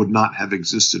forth, would not have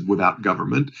existed without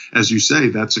government. As you say,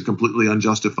 that's a completely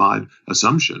unjustified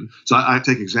assumption. So I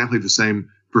take exactly the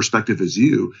same perspective as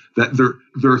you, that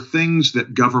there are things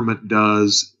that government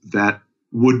does that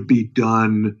would be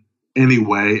done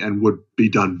anyway and would be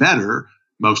done better,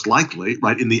 most likely,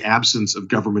 right, in the absence of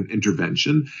government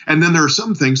intervention. And then there are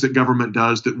some things that government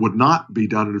does that would not be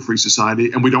done in a free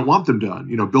society, and we don't want them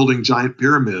done. Building giant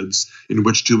pyramids in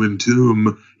which to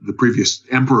entomb the previous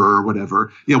emperor or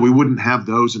whatever. We wouldn't have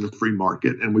those in a free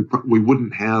market, and we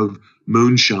wouldn't have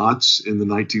moonshots in the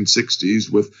 1960s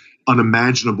with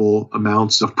unimaginable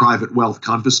amounts of private wealth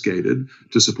confiscated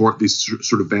to support these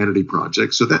sort of vanity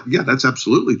projects. So that's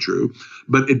absolutely true.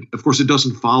 But of course, it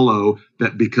doesn't follow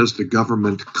that because the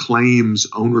government claims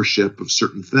ownership of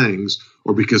certain things,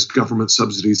 or because government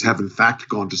subsidies have in fact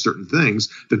gone to certain things,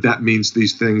 that means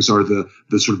these things are the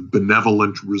sort of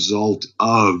benevolent result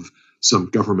of some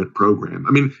government program.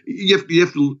 I mean, you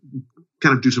have to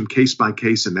kind of do some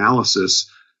case-by-case analysis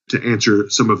to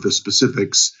answer some of the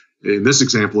specifics in this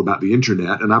example about the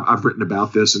internet, and I've written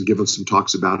about this and given some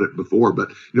talks about it before, but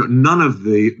none of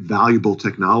the valuable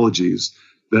technologies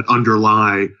that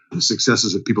underlie the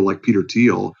successes of people like Peter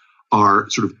Thiel are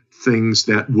sort of things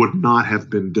that would not have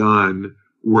been done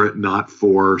were it not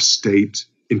for state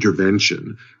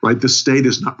intervention, right? The state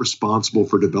is not responsible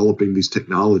for developing these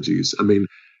technologies. I mean,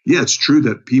 yeah, it's true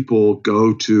that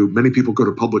many people go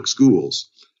to public schools.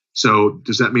 So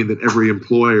does that mean that every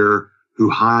employer who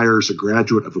hires a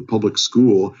graduate of a public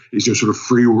school is sort of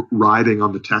free riding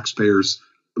on the taxpayers'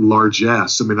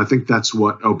 largesse? I mean, I think that's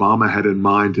what Obama had in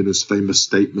mind in his famous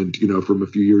statement, from a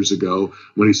few years ago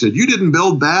when he said, you didn't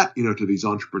build that, to these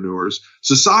entrepreneurs.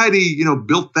 Society,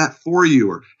 built that for you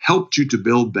or helped you to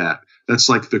build that. That's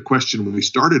like the question when we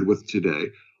started with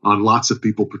today on lots of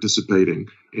people participating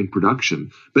in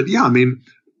production. But yeah, I mean,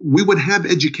 we would have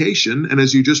education. And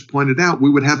as you just pointed out,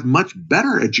 we would have much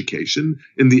better education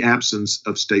in the absence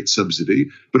of state subsidy.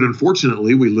 But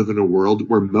unfortunately, we live in a world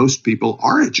where most people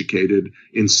are educated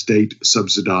in state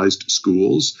subsidized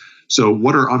schools. So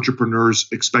what are entrepreneurs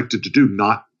expected to do?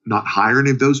 Not hire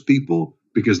any of those people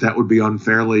because that would be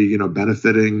unfairly,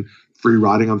 benefiting free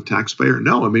riding on the taxpayer?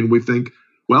 No, I mean, we think,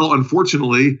 well,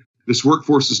 unfortunately, this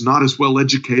workforce is not as well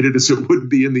educated as it would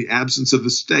be in the absence of the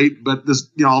state, but this,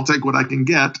 I'll take what I can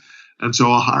get. And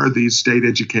so I'll hire these state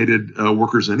educated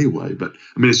workers anyway. But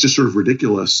I mean, it's just sort of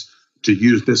ridiculous to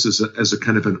use this as a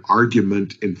kind of an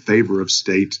argument in favor of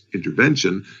state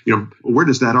intervention. Where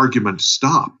does that argument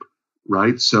stop?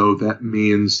 Right. So that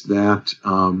means that,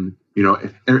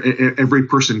 every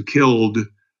person killed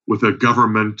with a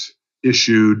government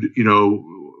issued,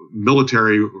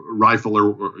 military rifle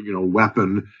or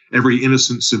weapon, every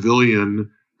innocent civilian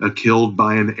killed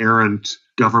by an errant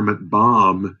government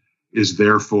bomb is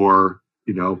therefore,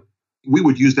 we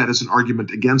would use that as an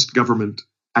argument against government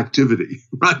activity,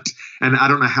 right? And I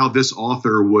don't know how this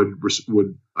author would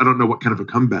I don't know what kind of a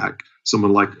comeback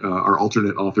someone like our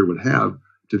AlterNet author would have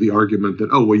to the argument that,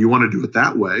 oh, well, you want to do it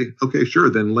that way? Okay, sure.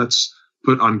 Then let's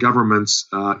put on government's,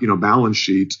 balance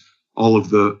sheet all of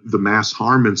the mass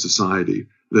harm in society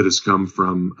that has come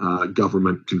from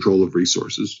government control of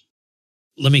resources.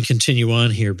 Let me continue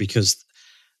on here because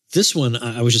this one,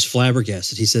 I was just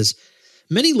flabbergasted. He says,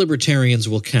 many libertarians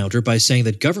will counter by saying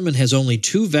that government has only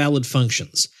two valid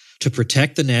functions: to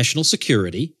protect the national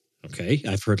security. Okay,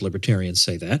 I've heard libertarians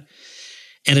say that.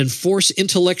 And enforce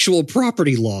intellectual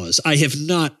property laws. I've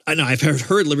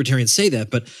heard libertarians say that,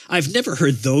 but I've never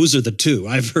heard those are the two.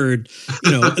 I've heard,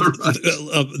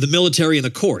 the military and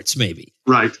the courts, maybe.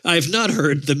 Right. I've not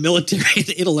heard the military and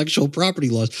intellectual property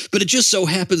laws, but it just so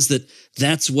happens that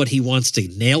that's what he wants to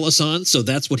nail us on. So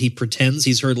that's what he pretends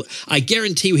he's heard. I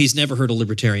guarantee you he's never heard a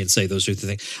libertarian say those two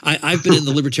things. I've been in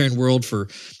the libertarian world for,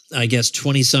 I guess,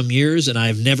 20 some years, and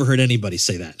I've never heard anybody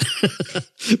say that.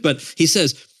 But he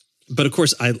says, but of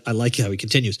course, I like how he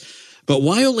continues. But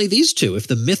why only these two? If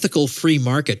the mythical free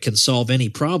market can solve any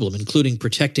problem, including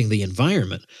protecting the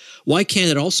environment, why can't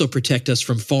it also protect us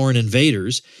from foreign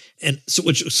invaders? And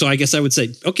so I guess I would say,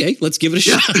 okay, let's give it a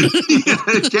shot. Yeah,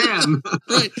 it can.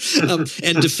 Right.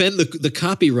 And defend the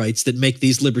copyrights that make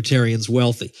these libertarians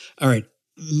wealthy. All right.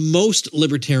 Most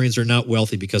libertarians are not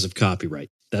wealthy because of copyright.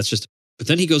 But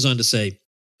then he goes on to say,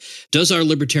 does our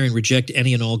libertarian reject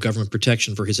any and all government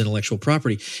protection for his intellectual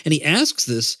property? And he asks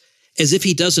this as if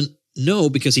he doesn't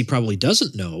know, because he probably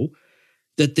doesn't know,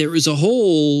 that there is a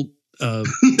whole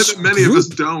many of us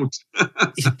don't.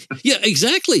 Yeah,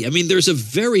 exactly. I mean, there's a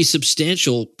very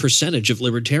substantial percentage of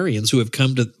libertarians who have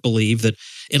come to believe that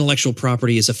intellectual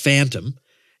property is a phantom.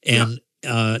 And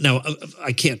now,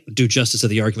 I can't do justice to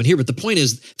the argument here, but the point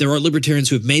is there are libertarians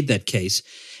who have made that case.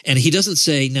 And he doesn't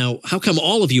say, now, how come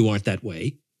all of you aren't that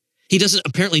way? He doesn't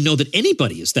apparently know that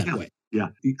anybody is that way. Yeah.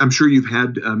 I'm sure you've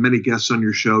had many guests on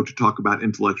your show to talk about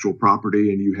intellectual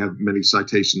property, and you have many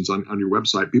citations on your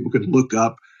website. People can look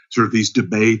up sort of these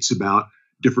debates about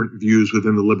different views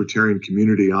within the libertarian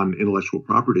community on intellectual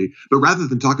property. But rather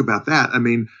than talk about that, I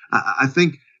mean, I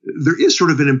think there is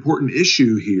sort of an important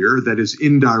issue here that is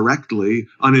indirectly,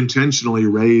 unintentionally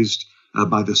raised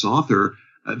by this author,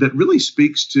 that really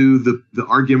speaks to the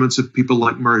arguments of people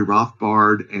like Murray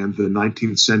Rothbard and the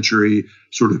 19th century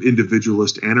sort of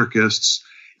individualist anarchists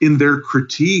in their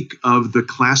critique of the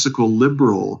classical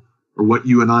liberal, or what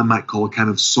you and I might call a kind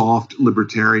of soft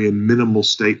libertarian, minimal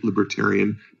state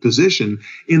libertarian position,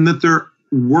 in that there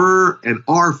were and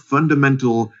are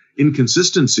fundamental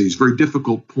inconsistencies, very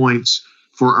difficult points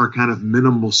for our kind of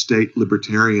minimal state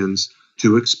libertarians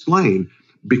to explain,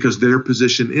 because their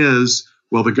position is,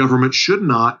 well, the government should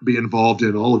not be involved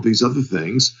in all of these other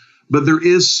things, but there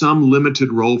is some limited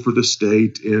role for the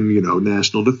state in,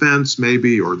 national defense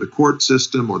maybe, or the court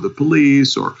system, or the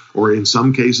police, or in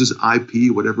some cases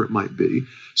IP, whatever it might be.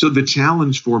 So the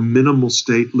challenge for minimal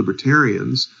state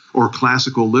libertarians or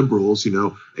classical liberals,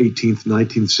 18th,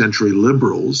 19th century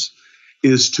liberals,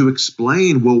 is to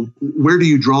explain, well, where do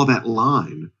you draw that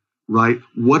line? Right?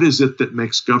 What is it that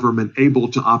makes government able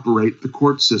to operate the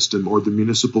court system or the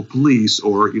municipal police,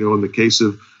 or, in the case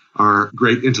of our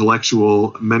great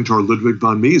intellectual mentor, Ludwig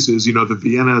von Mises, the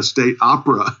Vienna State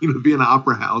Opera, Vienna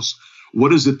Opera House?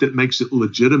 What is it that makes it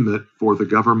legitimate for the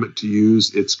government to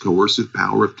use its coercive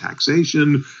power of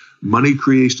taxation, money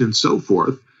creation, and so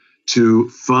forth to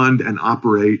fund and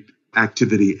operate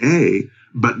activity A,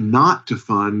 but not to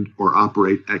fund or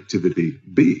operate activity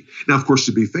B. Now, of course,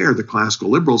 to be fair, the classical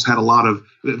liberals had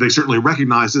they certainly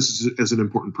recognized this as an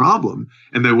important problem,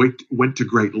 and they went to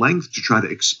great lengths to try to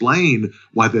explain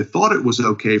why they thought it was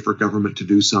okay for government to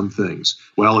do some things.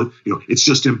 Well, it's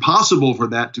just impossible for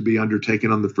that to be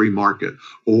undertaken on the free market,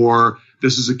 or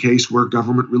this is a case where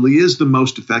government really is the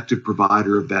most effective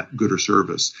provider of that good or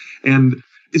service. And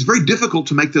it's very difficult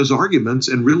to make those arguments,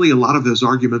 and really a lot of those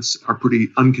arguments are pretty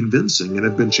unconvincing and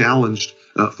have been challenged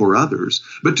for others.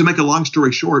 But to make a long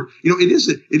story short, it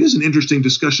is an interesting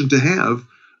discussion to have.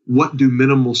 What do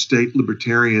minimal state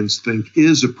libertarians think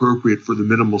is appropriate for the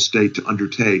minimal state to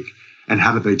undertake, and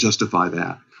how do they justify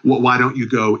that? Why don't you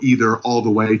go either all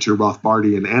the way to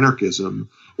Rothbardian anarchism,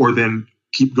 or then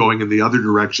keep going in the other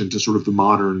direction to sort of the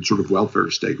modern sort of welfare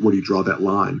state? Where do you draw that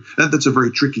line? That's a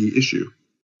very tricky issue.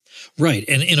 Right.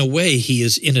 And in a way, he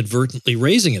is inadvertently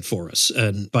raising it for us,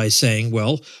 and by saying,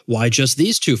 well, why just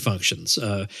these two functions?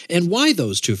 And why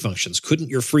those two functions? Couldn't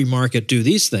your free market do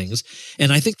these things?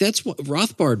 And I think that's what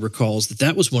Rothbard recalls,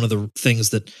 that was one of the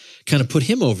things that kind of put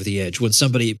him over the edge when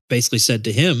somebody basically said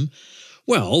to him,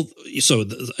 well, so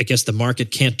I guess the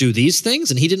market can't do these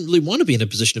things. And he didn't really want to be in a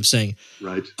position of saying,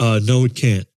 right, no, it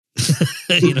can't.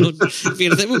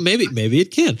 Well, maybe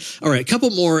it can. All right, a couple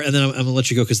more, and then I'm going to let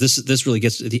you go, because this really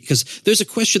gets, because there's a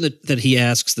question that he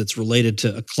asks that's related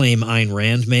to a claim Ayn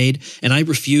Rand made, and I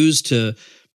refuse to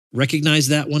recognize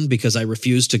that one because I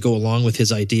refuse to go along with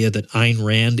his idea that Ayn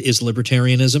Rand is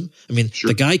libertarianism. I mean, sure,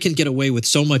 the guy can get away with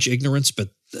so much ignorance, but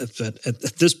at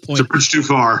this point, it's a bridge too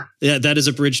far. Yeah, that is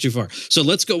a bridge too far. So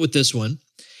let's go with this one.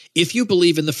 If you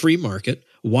believe in the free market,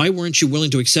 why weren't you willing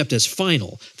to accept as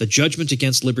final the judgment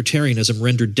against libertarianism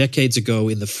rendered decades ago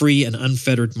in the free and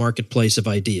unfettered marketplace of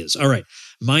ideas? All right,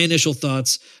 my initial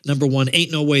thoughts. Number one,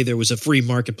 ain't no way there was a free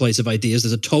marketplace of ideas.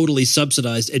 There's a totally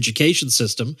subsidized education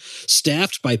system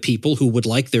staffed by people who would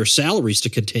like their salaries to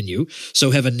continue,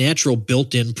 so have a natural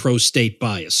built-in pro-state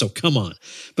bias. So come on.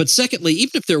 But secondly,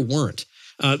 even if there weren't,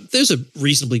 there's a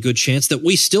reasonably good chance that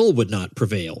we still would not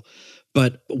prevail.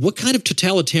 But what kind of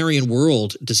totalitarian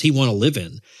world does he want to live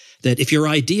in, that if your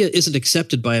idea isn't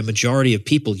accepted by a majority of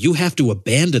people, you have to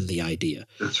abandon the idea?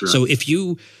 That's right. So if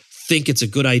you think it's a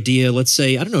good idea, let's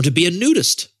say, I don't know, to be a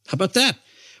nudist, how about that?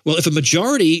 Well, if a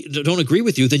majority don't agree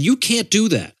with you, then you can't do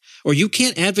that, or you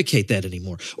can't advocate that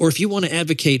anymore. Or if you want to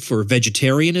advocate for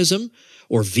vegetarianism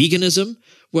or veganism,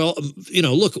 well,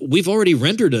 look, we've already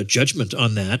rendered a judgment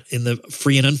on that in the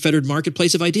free and unfettered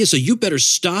marketplace of ideas, so you better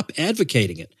stop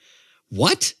advocating it.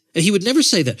 What? He would never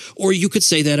say that. Or you could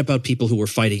say that about people who were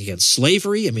fighting against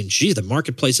slavery. I mean, gee, the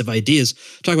marketplace of ideas,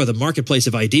 talk about the marketplace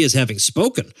of ideas having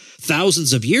spoken.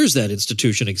 Thousands of years that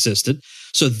institution existed.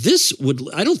 So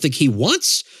I don't think he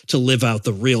wants to live out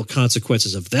the real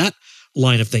consequences of that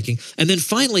line of thinking. And then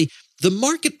finally, the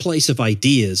marketplace of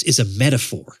ideas is a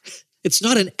metaphor. It's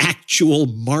not an actual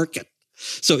market.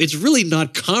 So it's really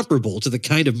not comparable to the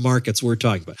kind of markets we're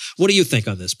talking about. What do you think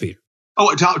on this, Peter?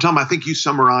 Oh, Tom, I think you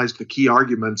summarized the key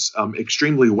arguments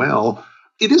extremely well.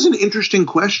 It is an interesting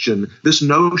question, this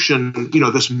notion,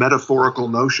 this metaphorical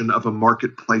notion of a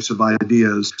marketplace of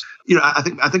ideas. I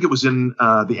think it was in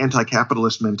the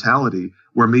Anti-Capitalist Mentality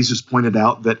where Mises pointed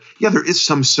out that, there is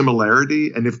some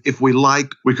similarity. And if we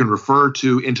like, we can refer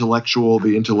to the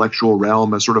intellectual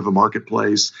realm as sort of a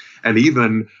marketplace. And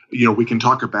even, we can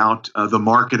talk about the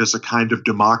market as a kind of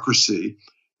democracy.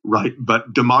 Right.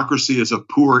 But democracy is a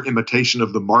poor imitation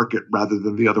of the market rather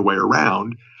than the other way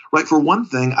around. Right. For one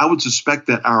thing, I would suspect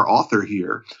that our author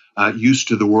here, used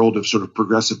to the world of sort of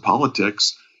progressive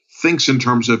politics, thinks in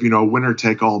terms of, winner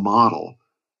take all model.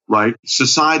 Right.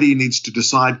 Society needs to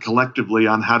decide collectively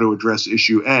on how to address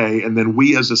issue A, and then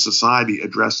we as a society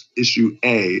address issue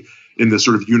A in this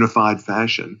sort of unified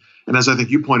fashion. And as I think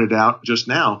you pointed out just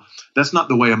now, that's not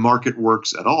the way a market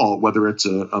works at all, whether it's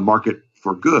a market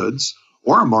for goods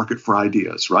or a market for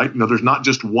ideas, right? There's not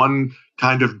just one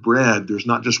kind of bread. There's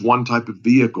not just one type of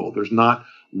vehicle. There's not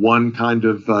one kind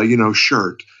of,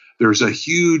 shirt. There's a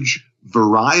huge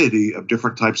variety of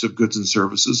different types of goods and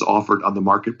services offered on the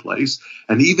marketplace.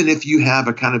 And even if you have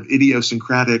a kind of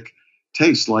idiosyncratic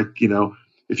taste, like,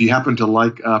 if you happen to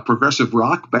like progressive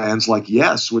rock bands like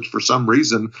Yes, which for some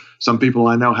reason some people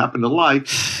I know happen to like,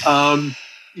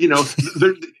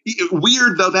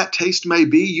 weird though that taste may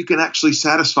be, you can actually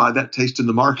satisfy that taste in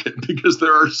the market because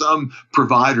there are some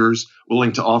providers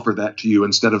willing to offer that to you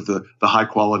instead of the high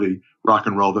quality rock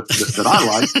and roll that I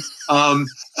like.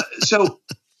 So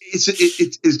it's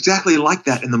exactly like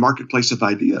that in the marketplace of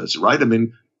ideas, right? I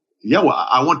mean,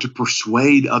 I want to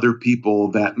persuade other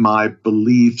people that my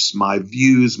beliefs, my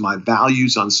views, my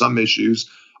values on some issues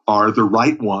are the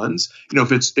right ones.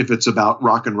 If it's about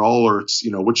rock and roll, or it's,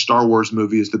 which Star Wars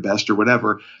movie is the best or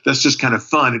whatever, that's just kind of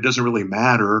fun. It doesn't really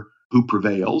matter who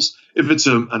prevails. If it's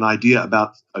an idea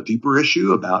about a deeper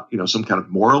issue, about, some kind of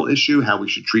moral issue, how we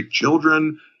should treat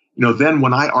children, then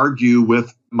when I argue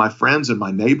with my friends and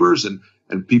my neighbors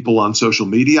and people on social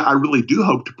media, I really do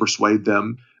hope to persuade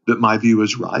them that my view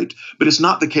is right. But it's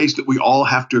not the case that we all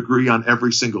have to agree on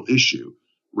every single issue,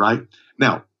 right?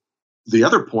 Now, the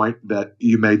other point that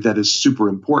you made that is super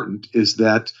important is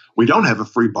that we don't have a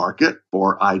free market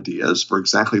for ideas for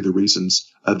exactly the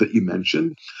reasons that you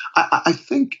mentioned. I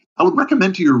think I would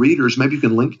recommend to your readers, maybe you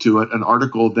can link to it, an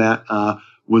article that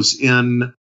was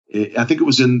in, I think it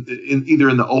was in either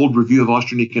in the old Review of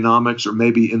Austrian Economics or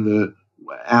maybe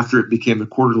after it became the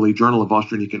Quarterly Journal of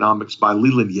Austrian Economics by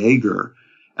Leland Jaeger.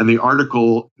 And the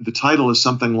article, the title is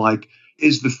something like,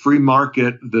 "Is the Free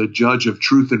Market the Judge of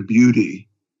Truth and Beauty?"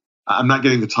 I'm not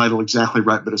getting the title exactly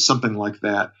right, but it's something like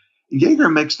that. Jaeger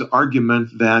makes the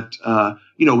argument that,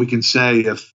 we can say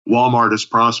if Walmart is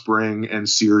prospering and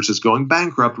Sears is going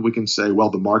bankrupt, we can say, well,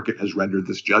 the market has rendered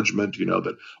this judgment,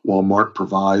 that Walmart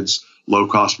provides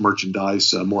low-cost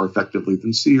merchandise more effectively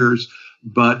than Sears.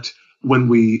 But when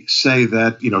we say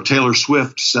that, Taylor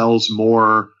Swift sells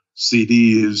more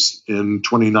CDs in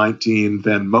 2019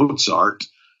 than Mozart,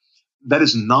 that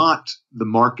is not the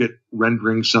market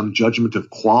rendering some judgment of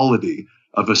quality,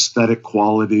 of aesthetic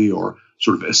quality or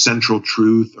sort of essential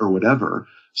truth or whatever.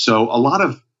 So a lot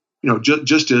of,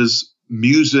 just as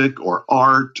music or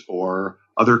art or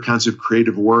other kinds of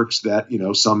creative works that,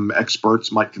 some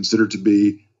experts might consider to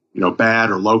be,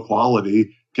 bad or low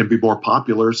quality can be more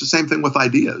popular. It's the same thing with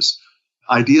ideas.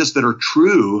 Ideas that are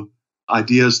true,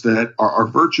 ideas that are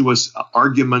virtuous,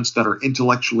 arguments that are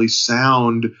intellectually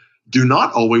sound do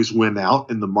not always win out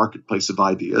in the marketplace of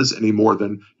ideas any more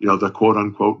than, the quote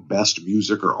unquote best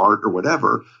music or art or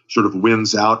whatever sort of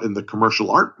wins out in the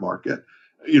commercial art market.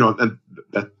 And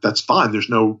that's fine. There's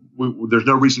no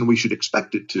reason we should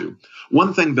expect it to.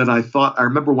 One thing that I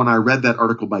remember when I read that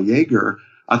article by Jaeger,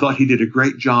 I thought he did a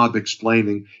great job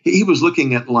explaining. He was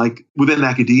looking at, like, within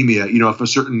academia, if a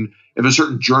certain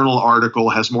journal article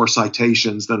has more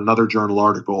citations than another journal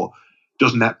article,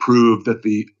 doesn't that prove that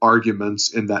the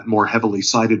arguments in that more heavily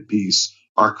cited piece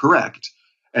are correct?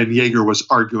 And Jaeger was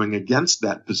arguing against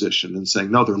that position and saying,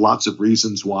 no, there are lots of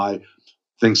reasons why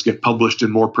things get published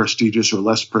in more prestigious or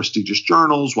less prestigious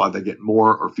journals, why they get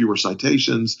more or fewer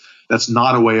citations. That's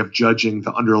not a way of judging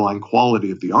the underlying quality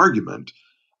of the argument.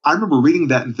 I remember reading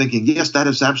that and thinking, yes, that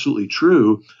is absolutely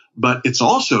true, but it's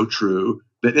also true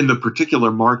that in the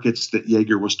particular markets that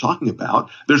Jaeger was talking about,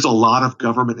 there's a lot of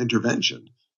government intervention.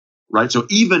 Right. So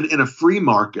even in a free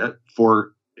market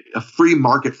for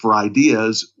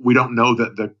ideas, we don't know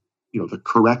that the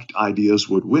correct ideas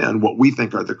would win. What we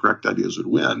think are the correct ideas would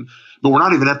win. But we're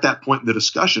not even at that point in the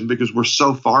discussion because we're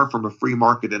so far from a free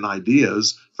market in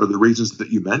ideas for the reasons that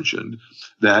you mentioned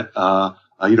that,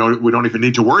 we don't even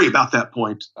need to worry about that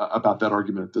point, about that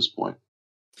argument at this point.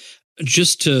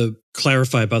 Just to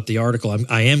clarify about the article,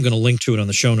 I am going to link to it on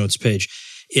the show notes page.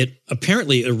 It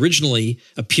apparently originally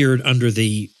appeared under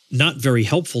the not very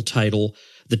helpful title,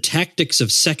 "The Tactics of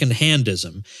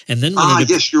Second-Handism." And then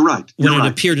yes, you're right. When it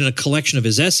appeared in a collection of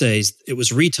his essays, it was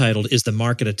retitled, "Is the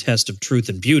Market a Test of Truth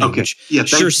and Beauty?" Okay.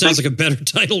 Which sounds like a better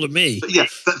title to me.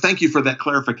 Thank you for that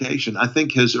clarification. I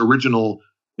think his original,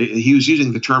 he was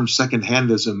using the term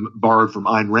second-handism borrowed from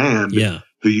Ayn Rand,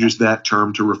 who used that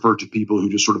term to refer to people who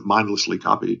just sort of mindlessly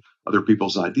copy other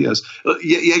people's ideas.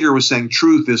 Jaeger was saying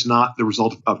truth is not the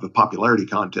result of the popularity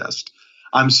contest.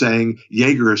 I'm saying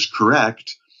Jaeger is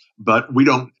correct, but we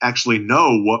don't actually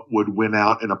know what would win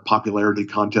out in a popularity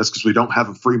contest because we don't have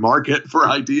a free market for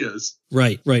ideas.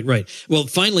 Right. Well,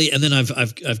 finally, and then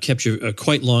I've kept you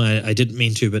quite long. I didn't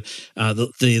mean to, but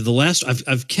the last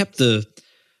I've kept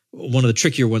one of the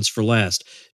trickier ones for last.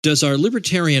 Does our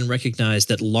libertarian recognize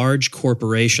that large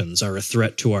corporations are a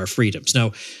threat to our freedoms?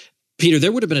 Now, Peter,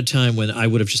 there would have been a time when I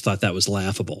would have just thought that was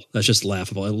laughable. That's just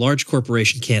laughable. A large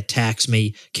corporation can't tax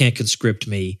me, can't conscript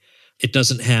me. It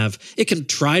can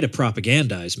try to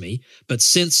propagandize me, but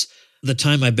since the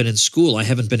time I've been in school, I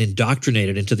haven't been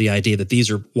indoctrinated into the idea that these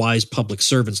are wise public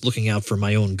servants looking out for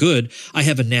my own good. I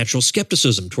have a natural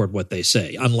skepticism toward what they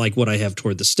say, unlike what I have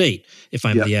toward the state if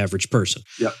I'm the average person.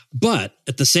 Yep. But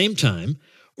at the same time,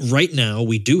 right now,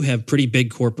 we do have pretty big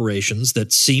corporations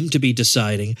that seem to be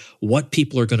deciding what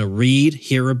people are going to read,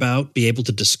 hear about, be able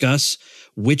to discuss,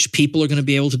 which people are going to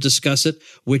be able to discuss it,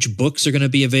 which books are going to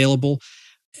be available.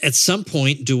 At some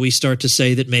point, do we start to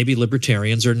say that maybe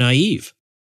libertarians are naive?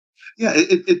 Yeah,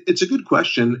 it's a good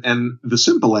question. And the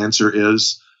simple answer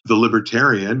is the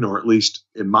libertarian, or at least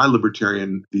in my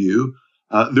libertarian view,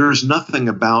 there is nothing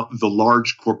about the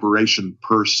large corporation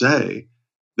per se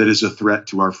that is a threat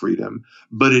to our freedom.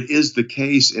 But it is the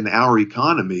case in our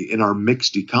economy, in our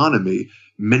mixed economy.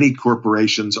 Many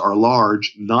corporations are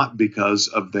large not because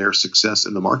of their success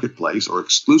in the marketplace or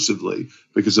exclusively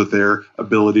because of their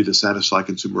ability to satisfy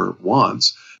consumer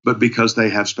wants, but because they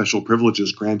have special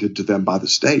privileges granted to them by the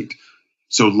state.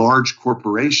 So large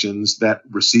corporations that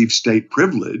receive state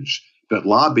privilege, that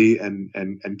lobby and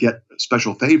get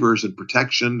special favors and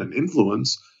protection and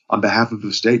influence on behalf of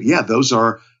the state, yeah, those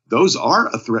are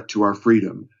a threat to our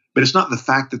freedom. But it's not the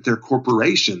fact that they're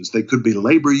corporations. They could be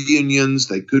labor unions.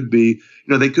 They could be,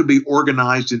 they could be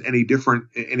organized in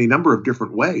any number of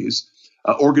different ways.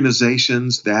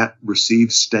 Organizations that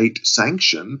receive state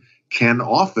sanction can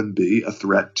often be a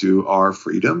threat to our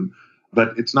freedom.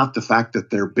 But it's not the fact that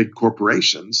they're big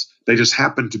corporations. They just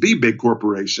happen to be big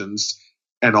corporations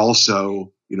and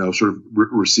also, sort of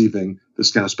receiving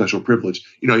this kind of special privilege.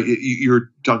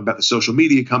 You're talking about the social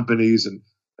media companies and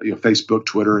Facebook,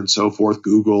 Twitter, and so forth,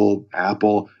 Google,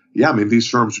 Apple. Yeah, I mean, these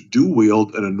firms do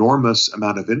wield an enormous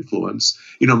amount of influence.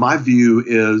 My view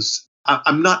is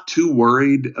I'm not too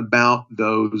worried about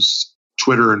those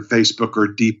Twitter and Facebook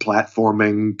are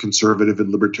deplatforming conservative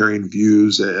and libertarian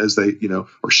views as they,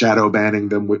 or shadow banning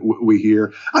them. We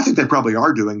hear. I think they probably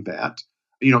are doing that.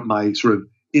 My sort of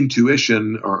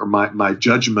intuition or my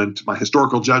judgment, my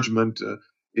historical judgment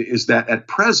is that at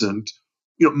present,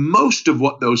 most of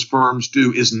what those firms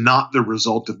do is not the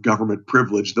result of government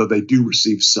privilege, though they do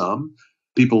receive some.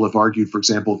 People have argued, for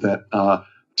example, that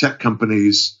tech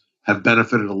companies have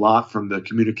benefited a lot from the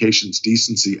Communications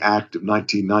Decency Act of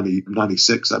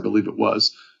 1996, I believe it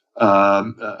was,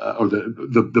 or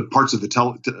the parts of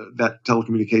that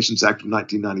Telecommunications Act of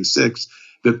 1996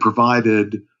 that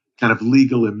provided kind of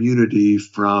legal immunity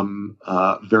from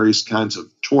various kinds of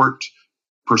tort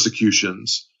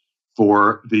persecutions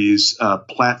for these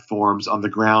platforms on the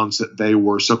grounds that they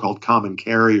were so-called common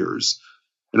carriers.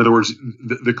 In other words,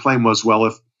 the claim was,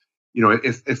 well,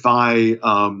 if I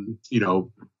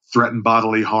threaten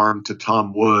bodily harm to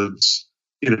Tom Woods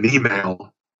in an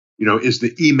email, is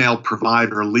the email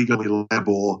provider legally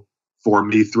liable for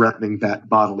me threatening that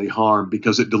bodily harm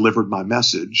because it delivered my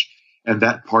message? And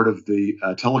that part of the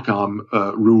telecom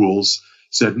rules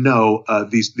said, no,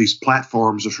 these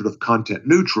platforms are sort of content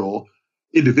neutral.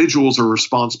 Individuals are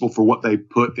responsible for what they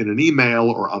put in an email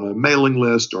or on a mailing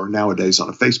list or nowadays on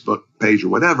a Facebook page or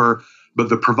whatever, but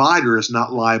the provider is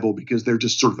not liable because they're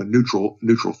just sort of a neutral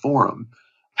forum.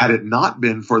 Had it not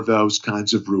been for those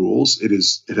kinds of rules, it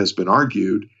has been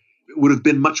argued, it would have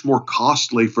been much more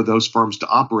costly for those firms to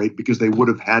operate because they would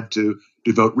have had to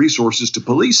devote resources to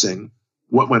policing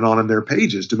what went on in their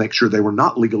pages to make sure they were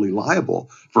not legally liable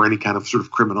for any kind of sort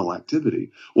of criminal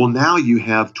activity. Well, now you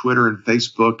have Twitter and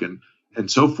Facebook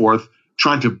and so forth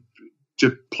trying to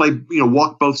play,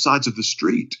 walk both sides of the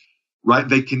street, right?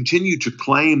 They continue to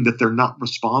claim that they're not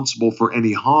responsible for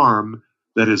any harm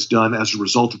that is done as a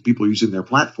result of people using their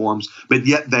platforms, but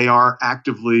yet they are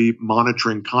actively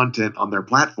monitoring content on their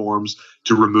platforms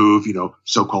to remove,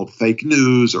 so-called fake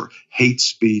news or hate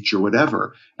speech or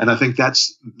whatever. And I think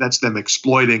that's them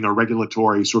exploiting a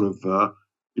regulatory sort of,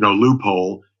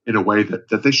 loophole in a way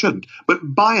that they shouldn't. But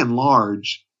by and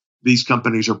large, these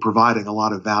companies are providing a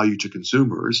lot of value to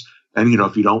consumers. And,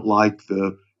 if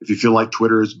you feel like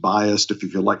Twitter is biased, if you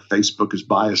feel like Facebook is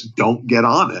biased, don't get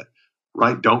on it.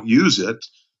 Right? Don't use it.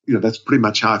 That's pretty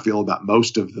much how I feel about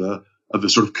most of the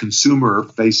sort of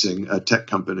consumer-facing tech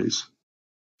companies.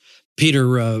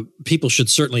 Peter, people should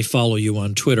certainly follow you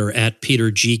on Twitter at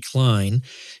Peter G. Klein.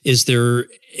 Is there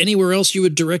anywhere else you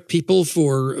would direct people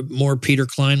for more Peter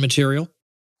Klein material?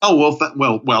 Oh,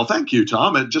 well, thank you,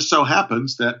 Tom. It just so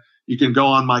happens that you can go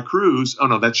on my cruise. Oh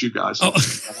no, that's you guys. Oh.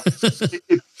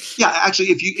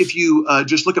 If you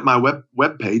just look at my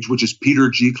webpage, which is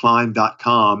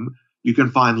petergklein.com. You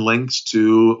can find links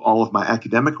to all of my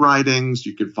academic writings.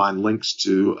 You can find links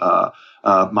to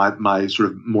my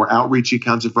sort of more outreachy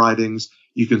kinds of writings.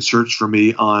 You can search for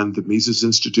me on the Mises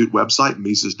Institute website,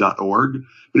 Mises.org.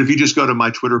 But if you just go to my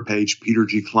Twitter page, Peter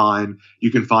G. Klein, you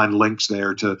can find links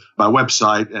there to my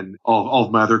website and all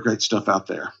of my other great stuff out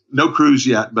there. No cruise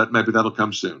yet, but maybe that'll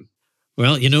come soon.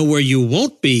 Well, where you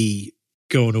won't be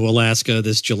going to Alaska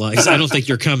this July. I don't think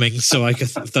you're coming, so I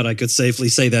thought I could safely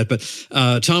say that. But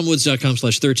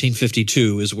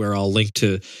tomwoods.com/1352 is where I'll link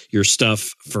to your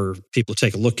stuff for people to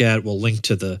take a look at. We'll link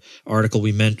to the article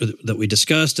that we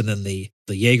discussed, and then the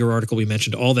Jaeger article we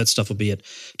mentioned. All that stuff will be at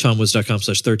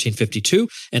tomwoods.com/1352.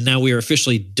 And now we are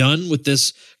officially done with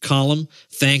this column.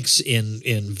 Thanks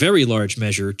in very large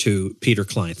measure to Peter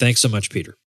Klein. Thanks so much,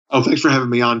 Peter. Oh, thanks for having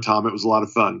me on, Tom. It was a lot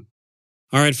of fun.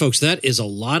 All right, folks, that is a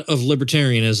lot of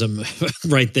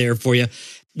libertarianism right there for you.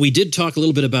 We did talk a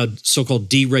little bit about so-called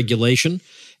deregulation.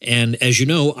 And as you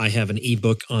know, I have an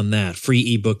ebook on that,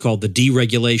 free ebook called The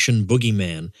Deregulation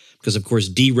Boogeyman, because, of course,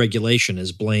 deregulation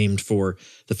is blamed for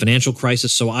the financial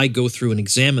crisis. So I go through and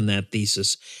examine that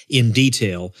thesis in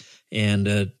detail.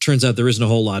 And turns out there isn't a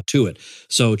whole lot to it.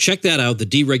 So check that out, The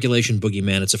Deregulation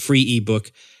Boogeyman. It's a free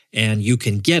ebook, and you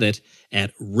can get it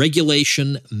at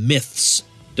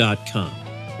regulationmyths.com.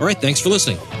 All right, thanks for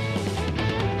listening.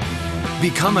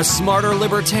 Become a smarter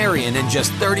libertarian in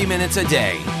just 30 minutes a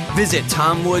day. Visit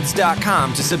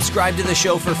TomWoods.com to subscribe to the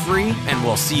show for free, and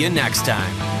we'll see you next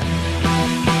time.